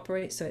didn't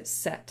operate, so it's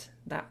set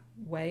that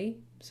way,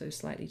 so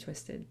slightly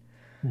twisted.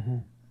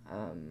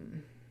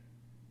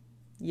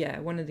 Yeah,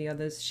 one of the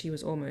others, she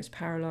was almost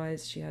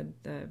paralyzed. She had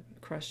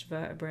crushed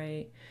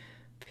vertebrae,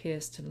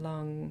 pierced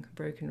lung,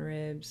 broken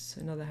ribs.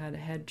 Another had a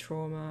head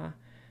trauma.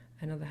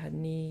 Another had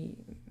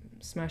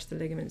smashed the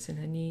ligaments in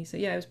her knee. So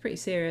yeah, it was pretty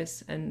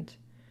serious, and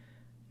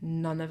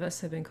none of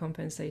us have been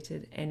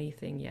compensated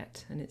anything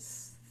yet. And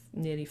it's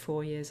nearly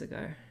 4 years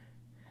ago.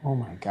 Oh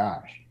my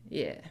gosh.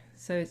 Yeah,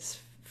 so it's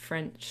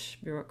French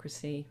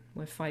bureaucracy.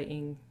 We're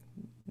fighting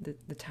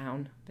the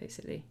town,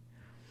 basically.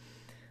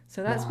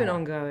 So that's been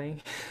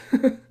ongoing.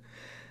 Well,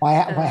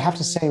 I have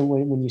to say,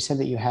 when you said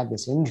that you had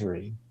this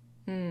injury,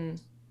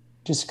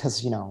 just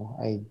because,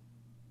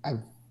 I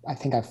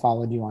think I've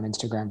followed you on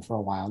Instagram for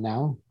a while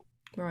now.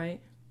 Right.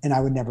 And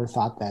I would never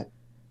thought that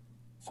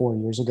 4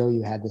 years ago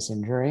you had this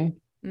injury.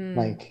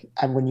 Like,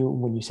 when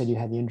you said you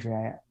had the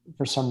injury,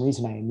 for some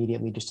reason, I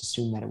immediately just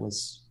assumed that it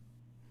was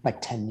like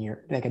 10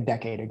 years, like a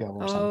decade ago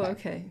or something. Oh,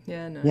 okay.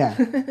 Yeah, no. Yeah.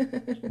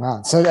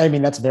 Wow. So, I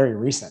mean, that's very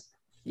recent.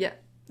 Yeah,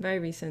 very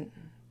recent.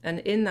 And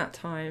in that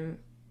time,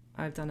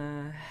 I've done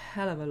a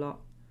hell of a lot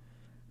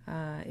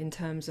in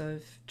terms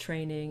of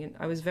training. And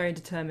I was very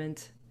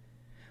determined.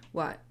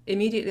 Well,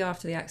 immediately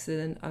after the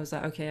accident, I was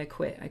like, okay, I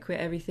quit. I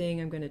quit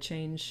everything. I'm going to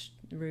change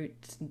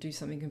route and do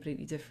something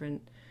completely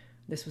different.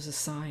 This was a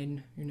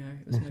sign,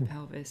 it was my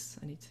pelvis.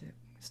 I need to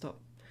stop.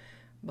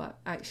 But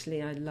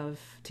actually, I love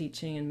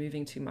teaching and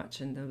moving too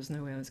much, and there was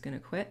no way I was going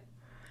to quit.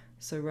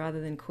 So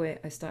rather than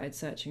quit, I started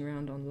searching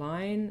around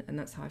online, and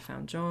that's how I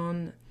found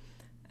John.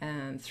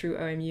 Through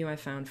OMU, I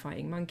found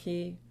Fighting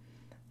Monkey,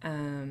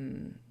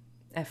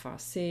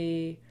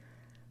 FRC,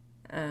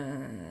 a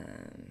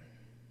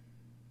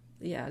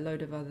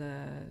load of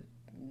other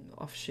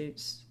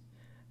offshoots,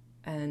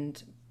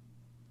 and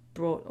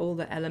brought all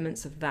the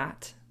elements of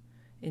that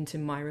into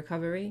my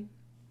recovery.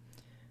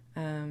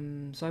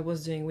 So I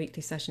was doing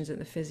weekly sessions at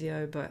the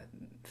physio, but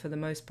for the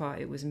most part,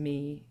 it was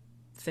me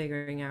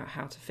figuring out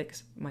how to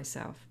fix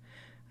myself.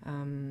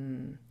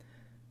 The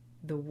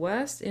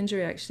worst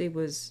injury actually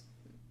was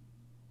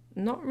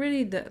not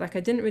really I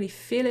didn't really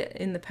feel it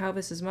in the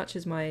pelvis as much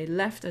as my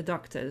left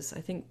adductors. I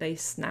think they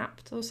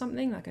snapped or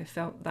something. Like I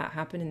felt that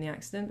happen in the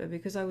accident, but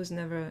because I was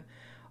never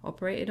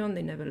operated on,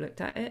 they never looked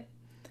at it.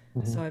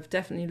 So I've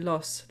definitely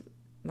lost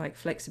like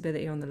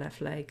flexibility on the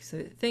left leg.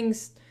 So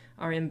things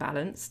are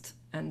imbalanced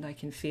and I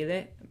can feel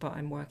it, but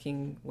I'm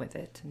working with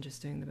it and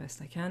just doing the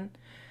best I can.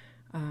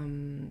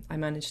 I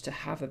managed to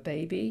have a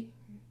baby,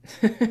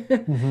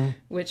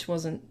 which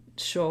wasn't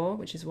sure,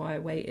 which is why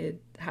I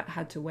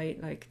had to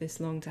wait like this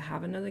long to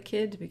have another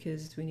kid,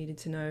 because we needed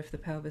to know if the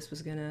pelvis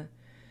was going to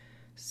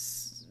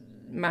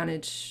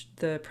manage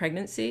the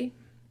pregnancy,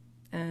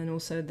 and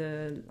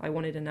also I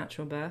wanted a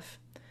natural birth.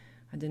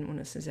 I didn't want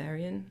a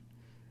cesarean.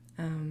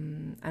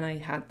 And I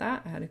had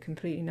that. I had a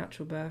completely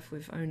natural birth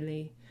with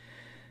only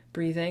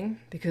breathing,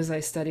 because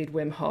I studied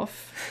Wim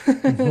Hof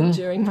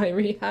during my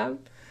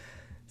rehab.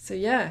 So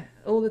yeah,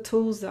 all the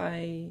tools that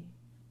I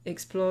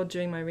explored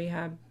during my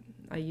rehab,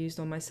 I used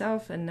on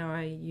myself, and now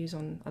I use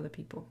on other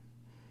people.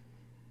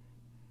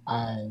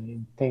 I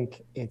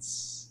think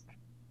it's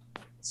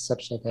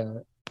such like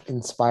a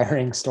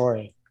inspiring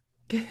story.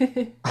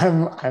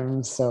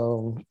 I'm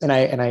so, and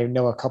I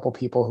know a couple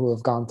people who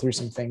have gone through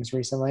some things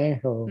recently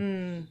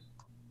who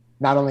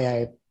not only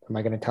am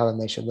I going to tell them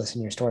they should listen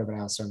to your story, but I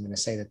also am going to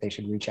say that they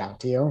should reach out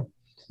to you.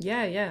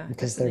 Yeah,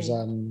 because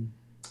definitely.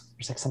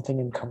 there's like something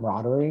in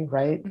camaraderie,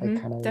 right?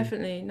 Like kind of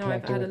definitely. No,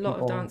 I've had a lot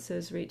of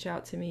dancers reach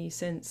out to me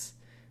since,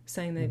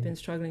 saying they've been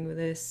struggling with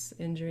this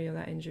injury or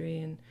that injury,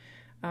 and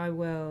I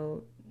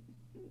will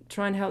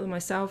try and help them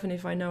myself. And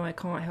if I know I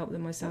can't help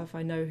them myself,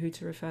 I know who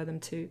to refer them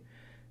to,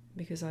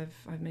 because I've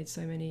made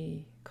so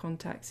many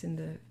contacts in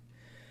the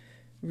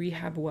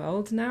rehab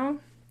world now.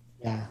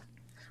 Yeah.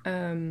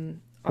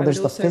 I would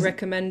also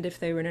recommend, if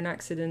they were in an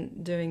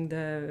accident, doing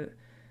the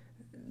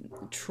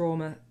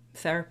trauma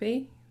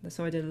therapy.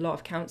 So I did a lot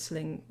of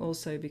counselling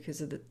also,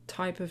 because of the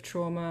type of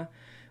trauma.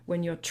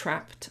 When you're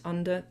trapped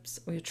under,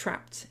 or you're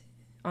trapped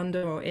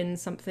under or in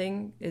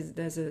something,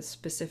 there's a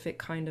specific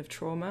kind of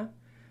trauma.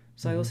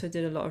 So I also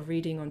did a lot of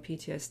reading on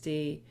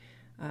PTSD,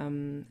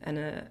 and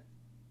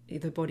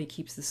The Body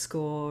Keeps the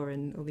Score,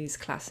 and all these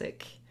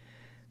classic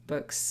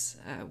books,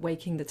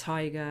 Waking the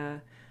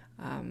Tiger,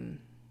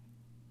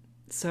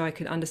 so I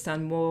could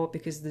understand more,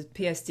 because the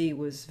PSD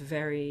was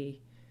very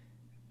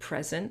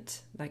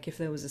present. Like if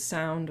there was a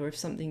sound, or if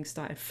something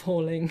started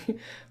falling,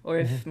 or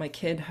if my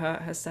kid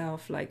hurt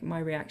herself, like my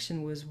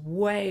reaction was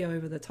way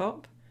over the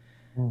top.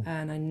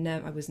 And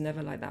I was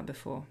never like that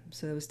before.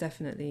 So there was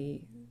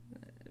definitely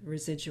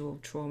residual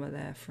trauma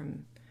there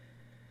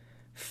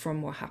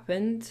from what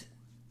happened.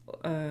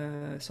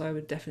 So I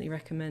would definitely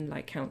recommend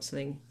like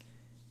counselling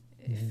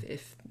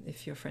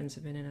if your friends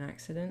have been in an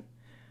accident.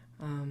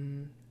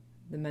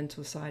 The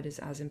mental side is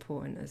as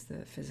important as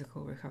the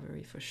physical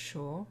recovery for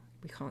sure.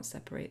 We can't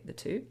separate the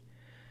two.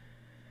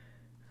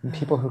 And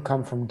people who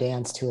come from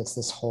dance too, it's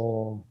this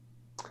whole,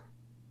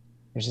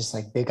 there's this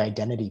like big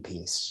identity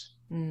piece,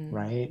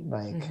 right?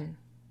 Like,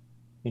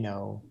 you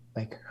know,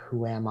 like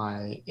who am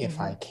I if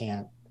I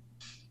can't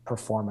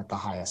perform at the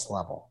highest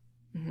level?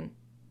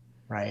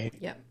 Right?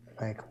 Yeah.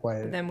 Like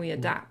what? But then we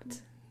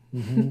adapt.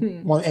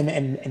 Well,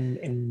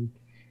 and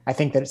I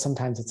think that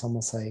sometimes it's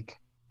almost like,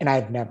 and I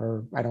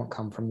don't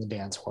come from the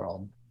dance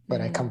world,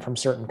 but I come from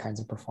certain kinds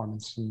of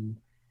performance and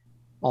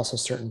also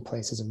certain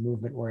places of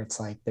movement where it's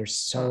like there's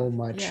so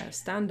much. Yeah,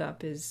 stand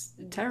up is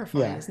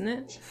terrifying, isn't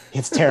it?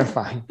 It's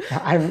terrifying.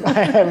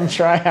 I'm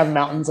sure I have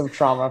mountains of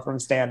trauma from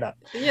stand up.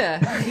 Yeah.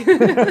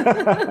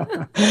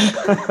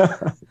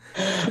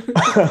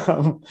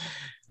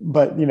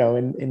 But you know,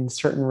 in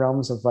certain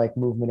realms of like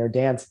movement or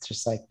dance, it's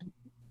just like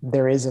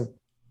there is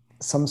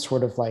some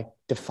sort of like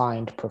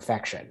defined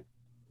perfection.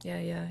 Yeah.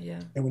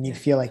 And when you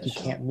feel like you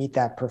can't meet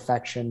that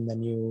perfection,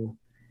 then you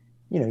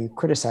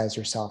criticize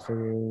yourself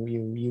or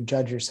you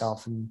judge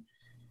yourself, and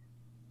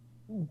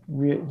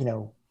you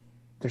know,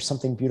 there's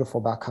something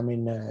beautiful about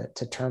coming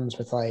to terms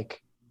with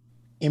like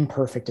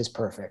imperfect is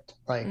perfect.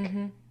 Like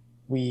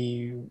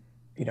we,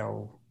 you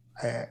know,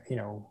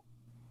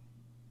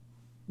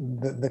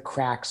 the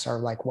cracks are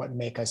like what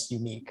make us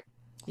unique.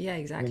 Yeah,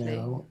 exactly. You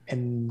know,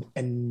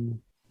 and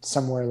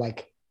somewhere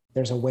like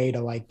there's a way to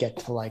like get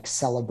to like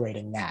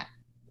celebrating that.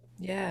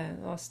 Yeah,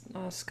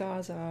 our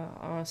scars are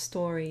our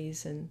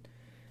stories, and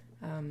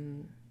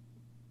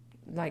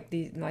like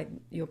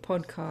your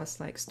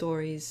podcast, like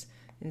stories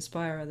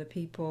inspire other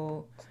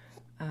people.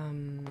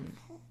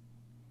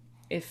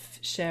 If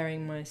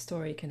sharing my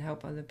story can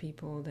help other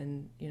people,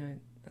 then you know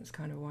that's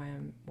kind of why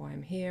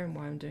I'm here and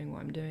why I'm doing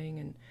what I'm doing.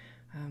 And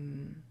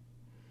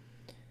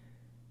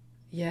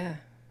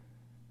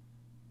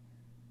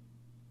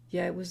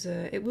it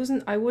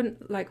wasn't, I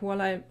wouldn't, like, while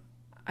I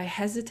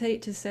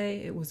hesitate to say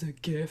it was a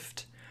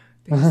gift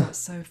because that's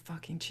so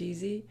fucking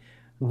cheesy.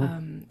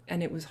 And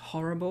it was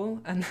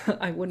horrible, and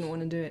I wouldn't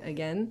want to do it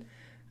again.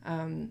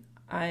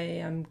 I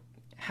am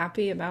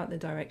happy about the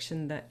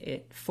direction that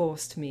it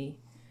forced me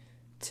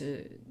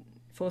to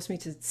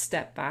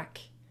step back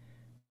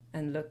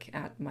and look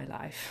at my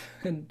life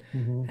and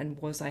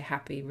was I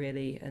happy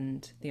really?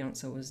 And the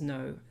answer was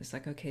no. It's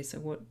like, okay, so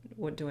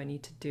what do I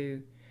need to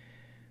do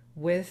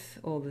with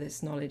all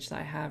this knowledge that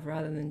I have,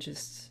 rather than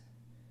just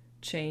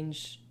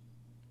change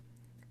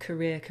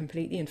career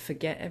completely and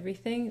forget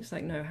everything? It's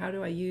like, no, how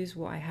do I use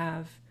what I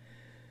have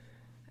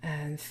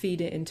and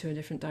feed it into a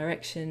different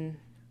direction?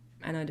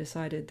 And I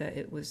decided that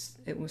it was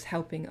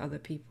helping other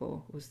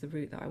people was the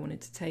route that I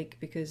wanted to take,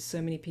 because so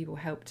many people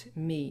helped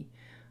me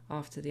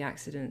after the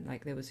accident.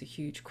 Like, there was a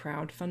huge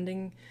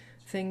crowdfunding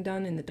thing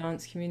done in the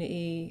dance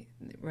community.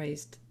 It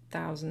raised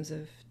thousands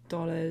of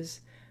dollars.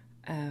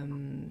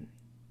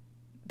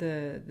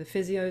 The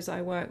physios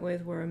I work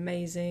with were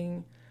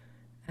amazing.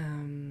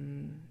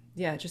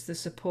 Just the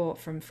support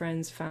from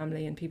friends,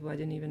 family, and people I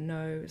didn't even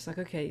know. It's like,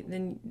 okay,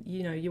 then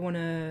you know you want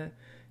to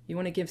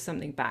give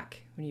something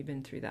back when you've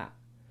been through that.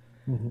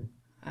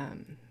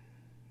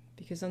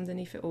 Because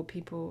underneath it all,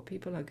 people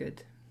are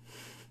good.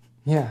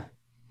 Yeah,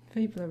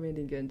 people are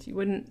really good. You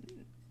wouldn't,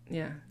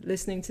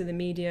 listening to the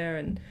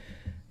media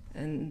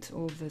and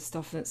all the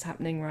stuff that's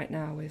happening right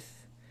now with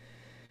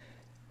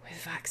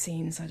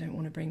vaccines. I don't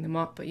want to bring them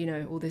up, but you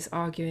know, all this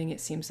arguing,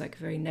 it seems like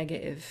very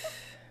negative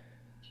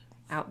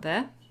out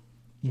there.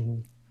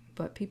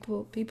 But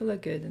people are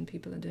good, and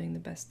people are doing the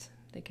best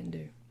they can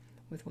do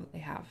with what they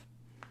have.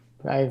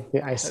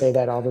 I say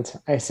that all the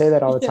time. I say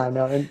that all the time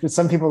now, and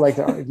some people like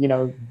to, you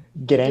know,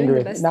 get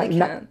angry.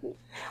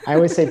 I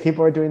always say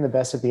people are doing the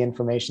best with the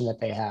information that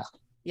they have.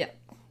 Yeah.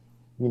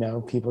 You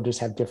know, people just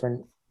have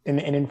different, and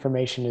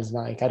information is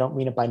like, I don't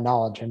mean it by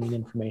knowledge. I mean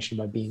information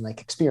by being like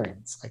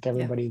experience. Like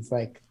everybody's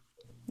like,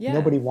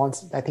 nobody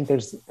wants. I think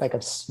there's like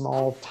a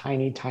small,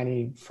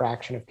 tiny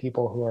fraction of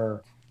people who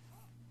are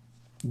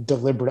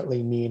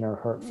deliberately mean or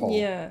hurtful.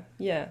 Yeah.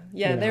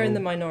 They're in the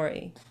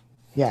minority.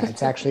 Yeah,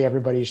 it's actually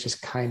everybody's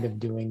just kind of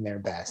doing their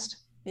best.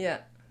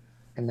 Yeah.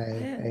 And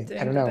I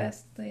don't know. The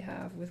best they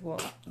have with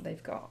what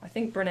they've got. I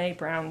think Brene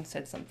Brown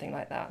said something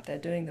like that. They're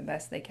doing the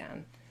best they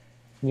can.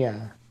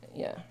 Yeah.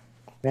 Yeah.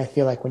 And I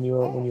feel like when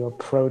you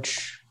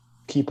approach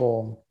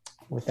people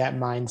with that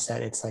mindset,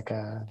 it's like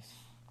a,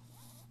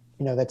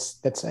 you know, that's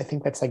I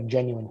think that's like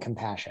genuine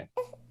compassion.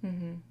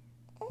 You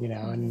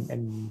know,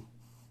 and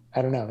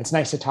I don't know. It's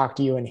nice to talk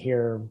to you and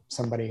hear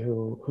somebody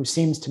who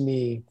seems to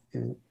me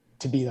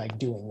to be like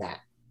doing that,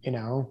 you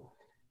know,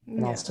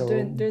 and also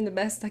doing the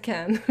best I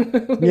can.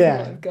 With what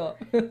I've got.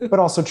 But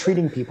also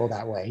treating people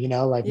that way, you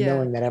know, like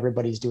knowing that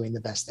everybody's doing the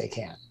best they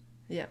can.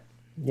 Yeah.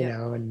 You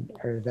know,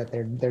 or that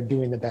they're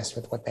doing the best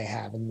with what they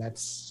have, and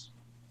that's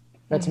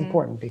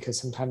important, because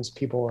sometimes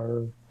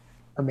people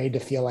are made to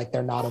feel like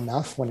they're not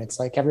enough when it's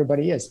like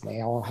everybody is.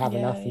 They all have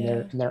enough,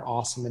 and they're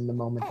awesome in the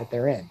moment that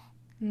they're in.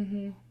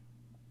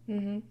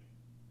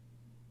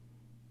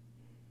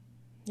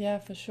 Yeah,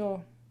 for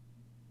sure.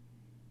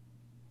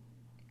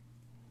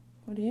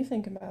 What do you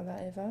think about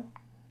that, Eva?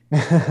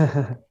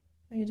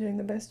 Are you doing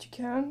the best you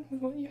can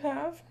with what you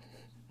have?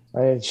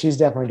 She's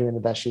definitely doing the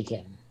best she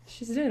can.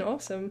 She's doing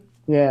awesome.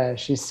 Yeah,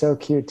 she's so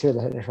cute too.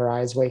 Her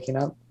eyes waking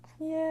up.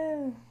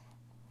 Yeah.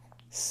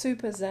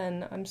 Super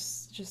zen.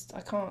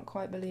 I can't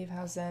quite believe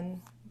how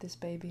zen this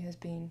baby has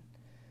been.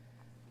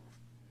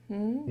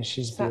 And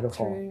she's Sat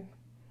beautiful. through,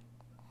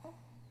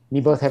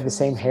 You both sat have the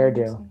through same exams.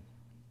 hairdo.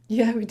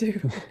 Yeah, we do.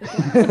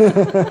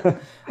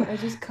 I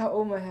just cut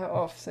all my hair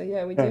off, so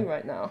yeah, we do Yeah.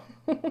 right now.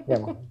 Yeah,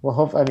 well,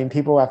 hope I mean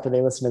people after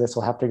they listen to this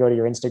will have to go to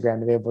your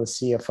Instagram to be able to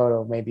see a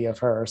photo maybe of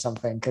her or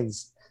something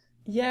because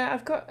Yeah,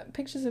 I've got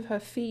pictures of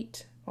her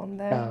feet on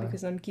there uh,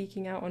 because I'm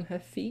geeking out on her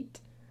feet.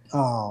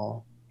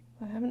 oh,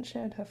 I haven't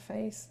shared her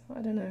face.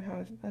 I don't know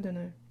how. I don't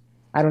know.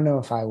 I don't know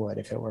if I would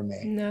if it were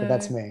me, but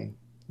that's No. me.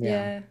 Yeah,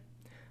 Yeah.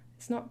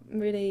 It's not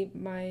really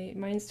my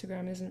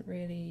Instagram isn't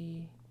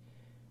really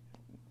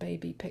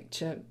baby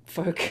picture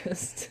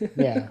focused.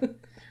 yeah.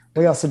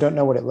 We also don't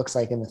know what it looks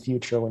like in the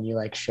future when you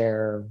like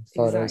share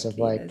photos of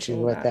Exactly. like There's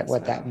all that as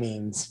what that well.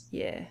 means.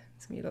 Yeah.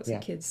 There's gonna be lots of Yeah.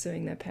 kids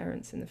suing their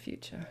parents in the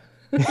future.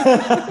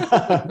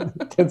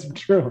 That's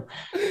true.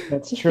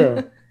 That's Yeah.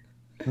 true.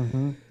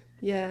 Hmm.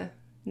 Yeah.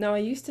 No, I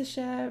used to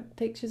share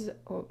I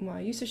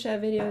used to share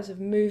videos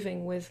of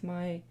moving with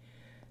my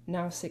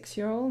now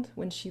 6-year-old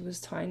when she was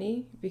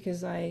tiny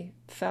because I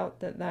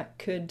felt that that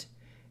could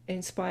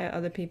inspire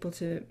other people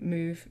to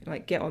move,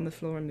 like get on the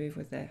floor and move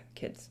with their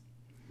kids.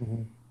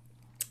 Hmm.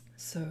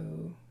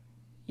 So,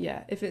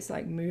 yeah, if it's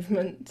like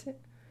movement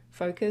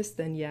focused,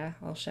 then yeah,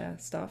 I'll share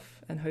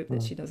stuff and hope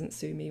that she doesn't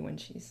sue me when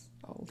she's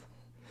old.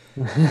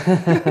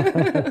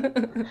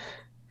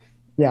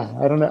 Yeah,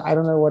 I don't know. I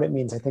don't know what it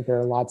means. I think there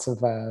are lots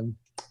of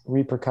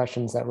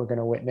repercussions that we're going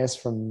to witness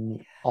from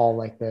all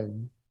like the.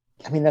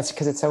 I mean, that's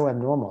because it's so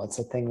abnormal. It's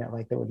a thing that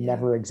like that would Yeah.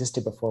 never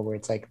existed before, where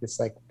it's like this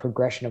like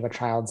progression of a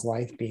child's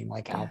life being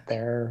like Yeah. out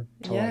there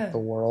to like Yeah. the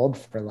world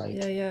for Yeah. like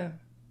Yeah.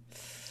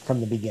 from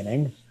the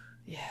beginning.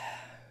 Yeah.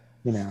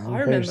 You I know,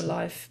 remember there's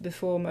life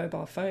before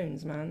mobile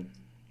phones, man.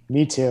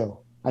 me too.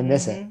 I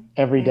miss it Mhm.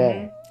 every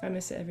day. Mhm. I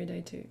miss it every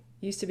day too.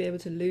 Used to be able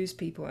to lose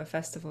people at a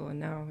festival, and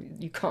now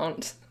you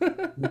can't.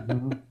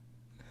 Mhm.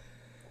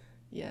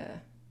 Yeah.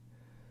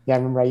 Yeah, I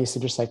remember I used to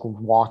just like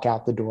walk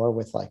out the door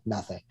with like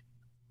nothing.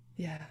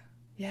 Yeah.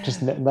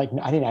 Just Yeah. like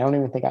I didn't. I don't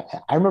even think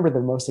I remember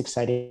the most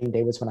exciting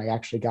day was when I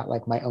actually got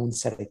like my own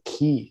set of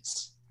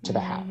keys to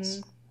the house.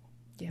 Mhm.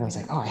 Yeah, And I we was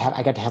like, don't oh, have that.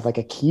 I got to have like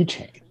a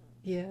keychain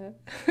Yeah.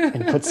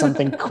 and put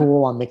something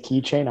cool on the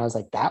keychain. I was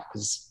like, that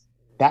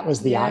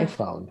was the Yeah.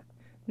 iPhone.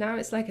 Now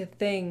it's like a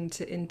thing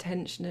to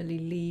intentionally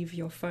leave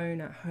your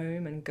phone at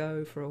home and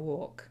go for a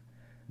walk.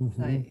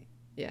 Hmm. Like,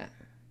 yeah,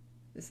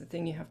 it's a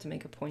thing you have to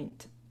make a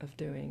point of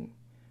doing.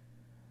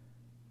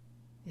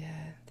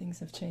 Yeah, things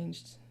have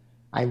changed.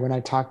 I when I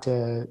talked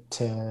to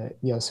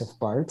Joseph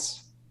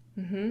Bartz,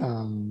 Mm-hmm.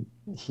 um,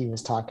 he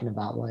was talking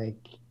about like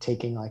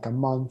taking like a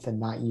month and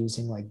not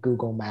using like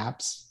Google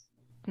Maps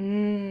or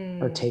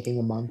Mm. taking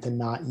a month and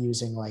not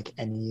using like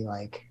any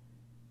like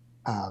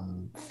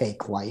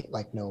fake light,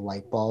 like no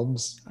light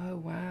bulbs, Oh,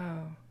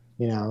 wow.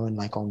 and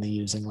like only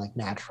using like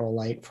natural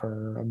light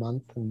for a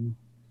month. And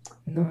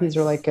I think these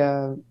are Nice.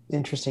 like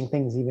interesting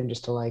things, even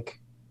just to like,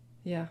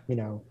 Yeah,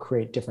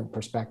 create different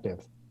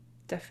perspective.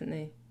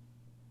 definitely.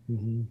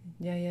 Hmm.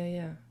 Yeah, yeah,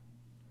 yeah.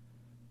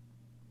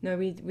 No,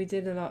 we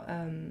did a lot.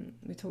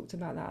 We talked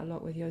about that a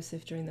lot with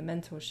Yosef during the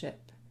mentorship,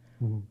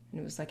 Hmm.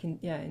 and it was like,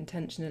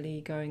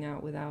 intentionally going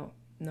out without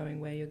knowing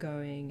where you're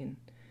going and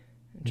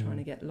trying Hmm.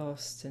 to get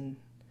lost and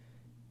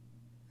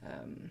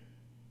um,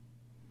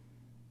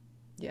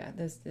 yeah,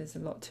 there's a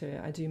lot to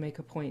it. I do make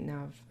a point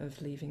now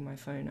of leaving my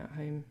phone at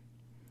home.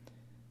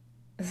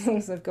 As long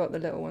as I've got the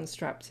little one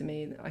strapped to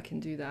me, I can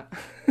do that.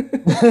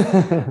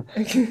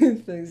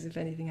 Because if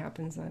anything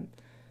happens,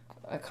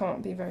 I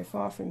can't be very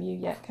far from you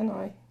yet, can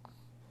I?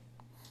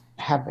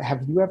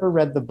 Have you ever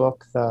read the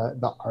book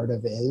The Art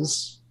of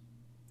Is?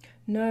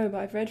 No, but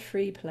I've read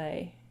Free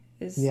Play.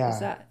 Is Yeah,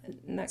 that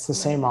it's the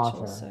same Nekimovich author.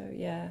 also?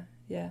 Yeah,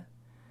 yeah.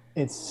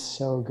 It's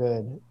so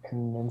good,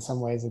 and in some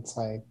ways, it's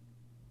like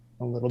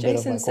a little bit of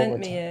Jason like what sent we're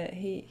me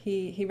talking.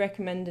 it. He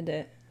recommended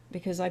it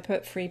because I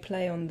put Free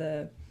Play on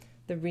the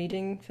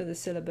reading for the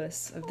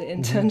syllabus of the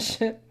Hmm.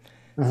 internship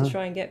to Hmm.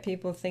 try and get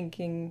people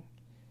thinking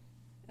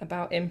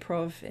about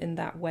improv in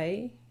that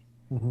way.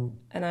 Hmm.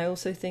 And I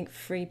also think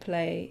Free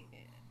Play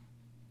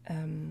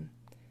um,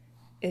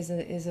 is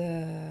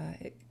a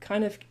it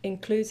kind of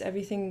includes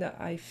everything that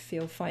I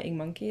feel Fighting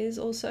Monkey is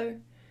also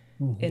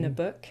in a Hmm.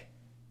 book.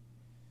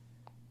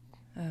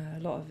 A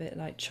lot of it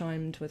like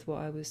chimed with what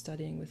I was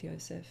studying with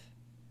Yosef.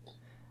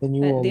 Then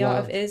you will The Art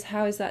of love. Is,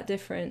 how is that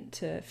different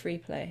to Free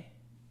Play?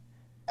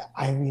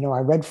 I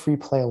read Free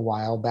Play a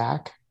while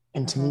back,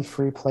 and Uh to me, huh.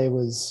 Free Play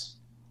was,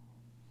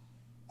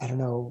 I don't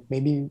know,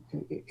 maybe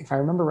if I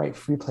remember right,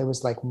 Free Play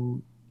was like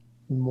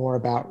more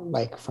about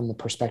like from the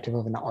perspective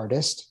of an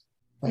artist,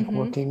 like Mm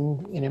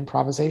working in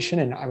improvisation,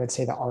 and I would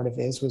say The Art of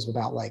Is was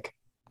about like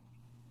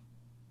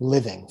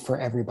living for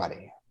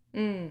everybody. hmm.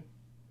 Mm.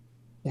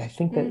 Yeah, I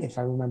think that if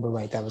I remember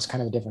right, that was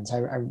kind of the difference.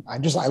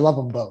 I love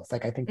them both.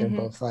 Like I think they're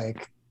both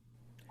like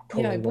Yeah,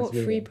 I totally worth bought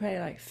Free reading. Play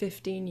like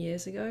 15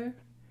 years ago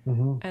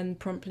Mm-hmm. and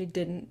promptly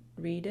didn't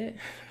read it.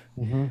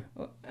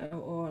 Mm-hmm.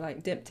 or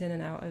like dipped in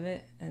and out of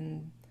it,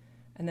 and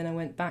then I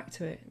went back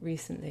to it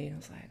recently and I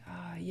was like,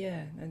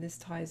 yeah, and this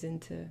ties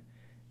into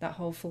that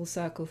whole full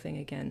circle thing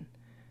again.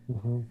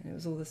 Mm-hmm. And it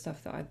was all the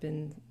stuff that I've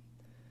been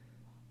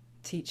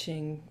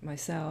teaching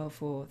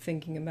myself or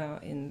thinking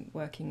about in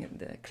working at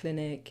the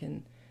clinic,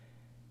 and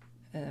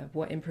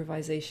what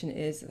improvisation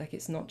is. Like,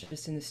 it's not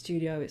just in the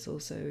studio, it's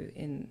also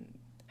in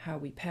how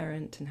we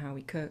parent and how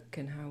we cook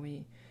and how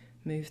we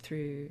move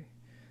through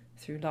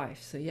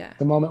life. So yeah,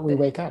 The moment we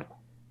wake up.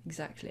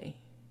 exactly.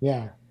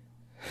 Yeah.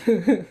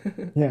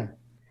 Yeah.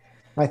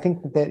 I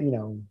think that,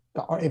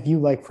 if you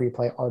like Free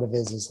Play, Art of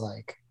Is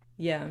like,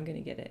 Yeah, I'm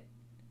gonna get it.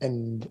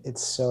 and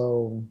it's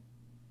so,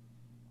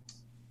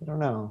 I don't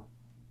know.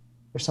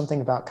 There's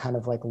something about kind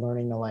of like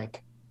learning to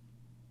like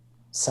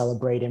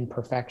celebrate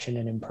imperfection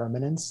and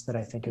impermanence that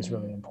I think is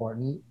really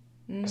important.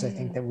 Because I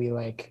think that we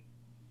like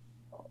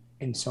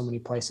in so many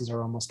places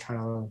are almost trying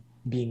to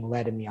being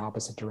led in the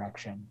opposite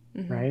direction,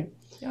 right?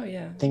 Oh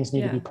yeah. Things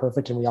need to Yeah. be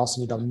perfect, and we also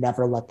need to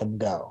never let them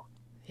go.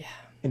 Yeah.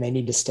 And they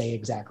need to stay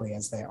exactly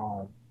as they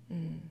are.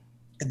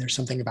 And there's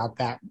something about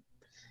that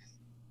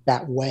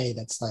way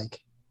that's like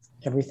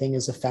everything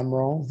is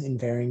ephemeral in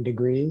varying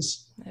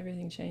degrees.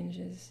 Everything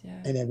changes.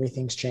 Yeah. And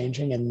everything's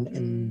changing,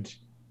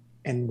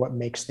 and what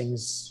makes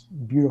things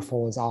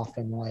beautiful is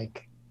often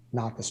like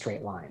not the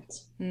straight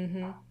lines.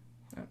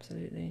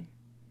 Absolutely.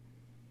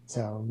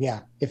 So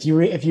yeah, if you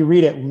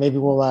read it, maybe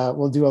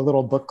we'll do a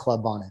little book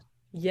club on it.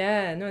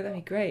 Yeah, no, that'd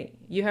be great.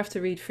 You have to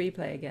read Free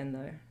Play again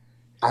though.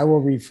 I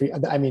will read free.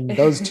 I mean,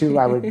 those two,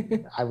 I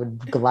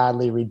would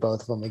gladly read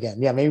both of them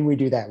again. Yeah, maybe we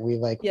do that. We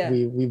like Yeah,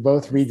 we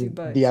both let's do read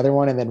both. the other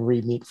one and then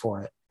re-meet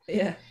for it.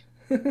 Yeah.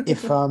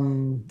 If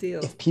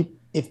Deal.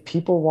 if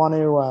people want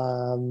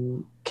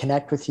to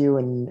connect with you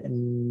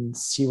and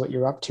see what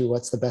you're up to,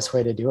 what's the best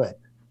way to do it?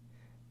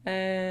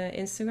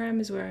 Instagram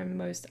is where I'm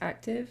most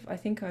active. I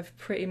think I've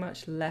pretty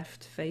much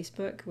left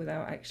Facebook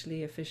without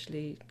actually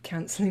officially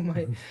canceling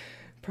my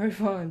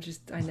profile.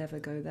 I never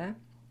go there.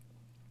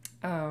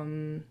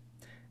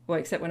 Well,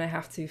 except when I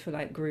have to for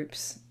like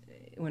groups,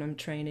 when I'm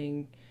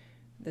training,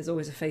 there's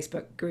always a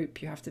Facebook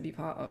group you have to be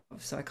part of,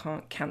 so I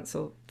can't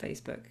cancel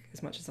Facebook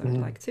as much as I would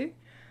like to.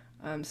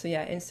 So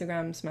yeah,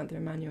 Instagram, Samantha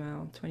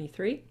Emmanuel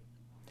 23,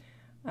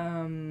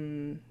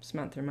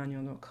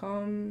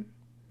 samanthaemmanuel.com.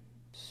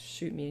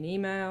 Shoot me an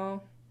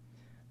email.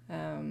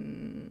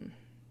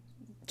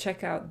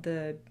 Check out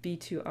the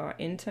B2R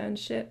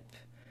internship.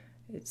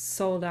 It's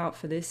sold out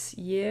for this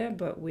year,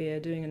 but we're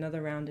doing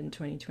another round in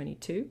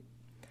 2022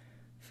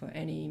 for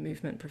any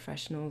movement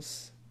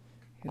professionals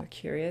who are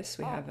curious.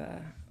 We have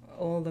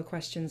all the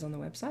questions on the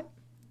website.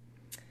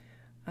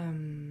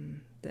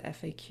 The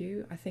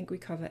FAQ, I think we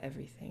cover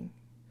everything.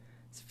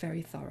 It's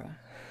very thorough.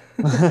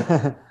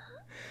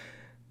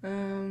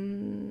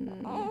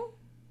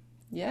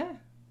 Yeah,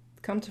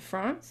 come to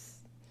France.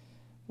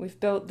 We've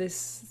built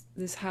this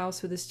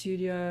house with a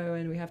studio,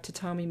 and we have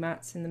tatami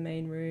mats in the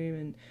main room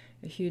and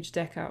a huge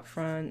deck out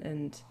front,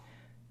 and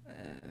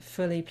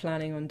fully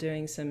planning on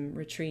doing some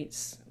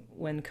retreats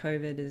when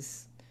COVID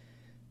is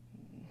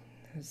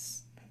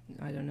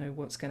I don't know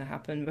what's going to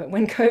happen, but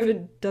when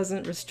COVID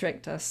doesn't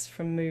restrict us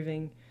from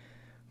moving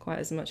quite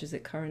as much as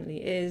it currently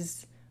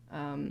is,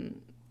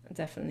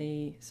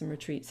 definitely some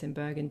retreats in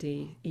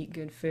Burgundy, eat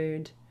good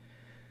food,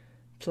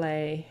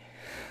 play,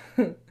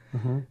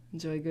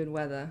 enjoy good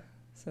weather.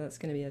 So that's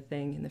going to be a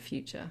thing in the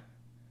future.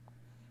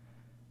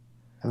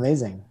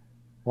 Amazing.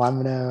 Well,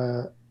 I'm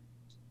gonna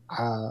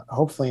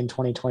hopefully in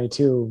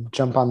 2022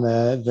 jump on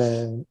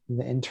the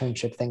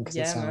internship thing because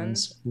it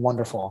sounds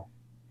wonderful.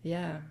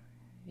 Yeah,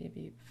 you'd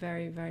be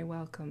very, very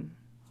welcome.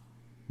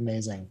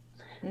 Amazing.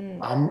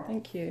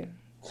 Thank you.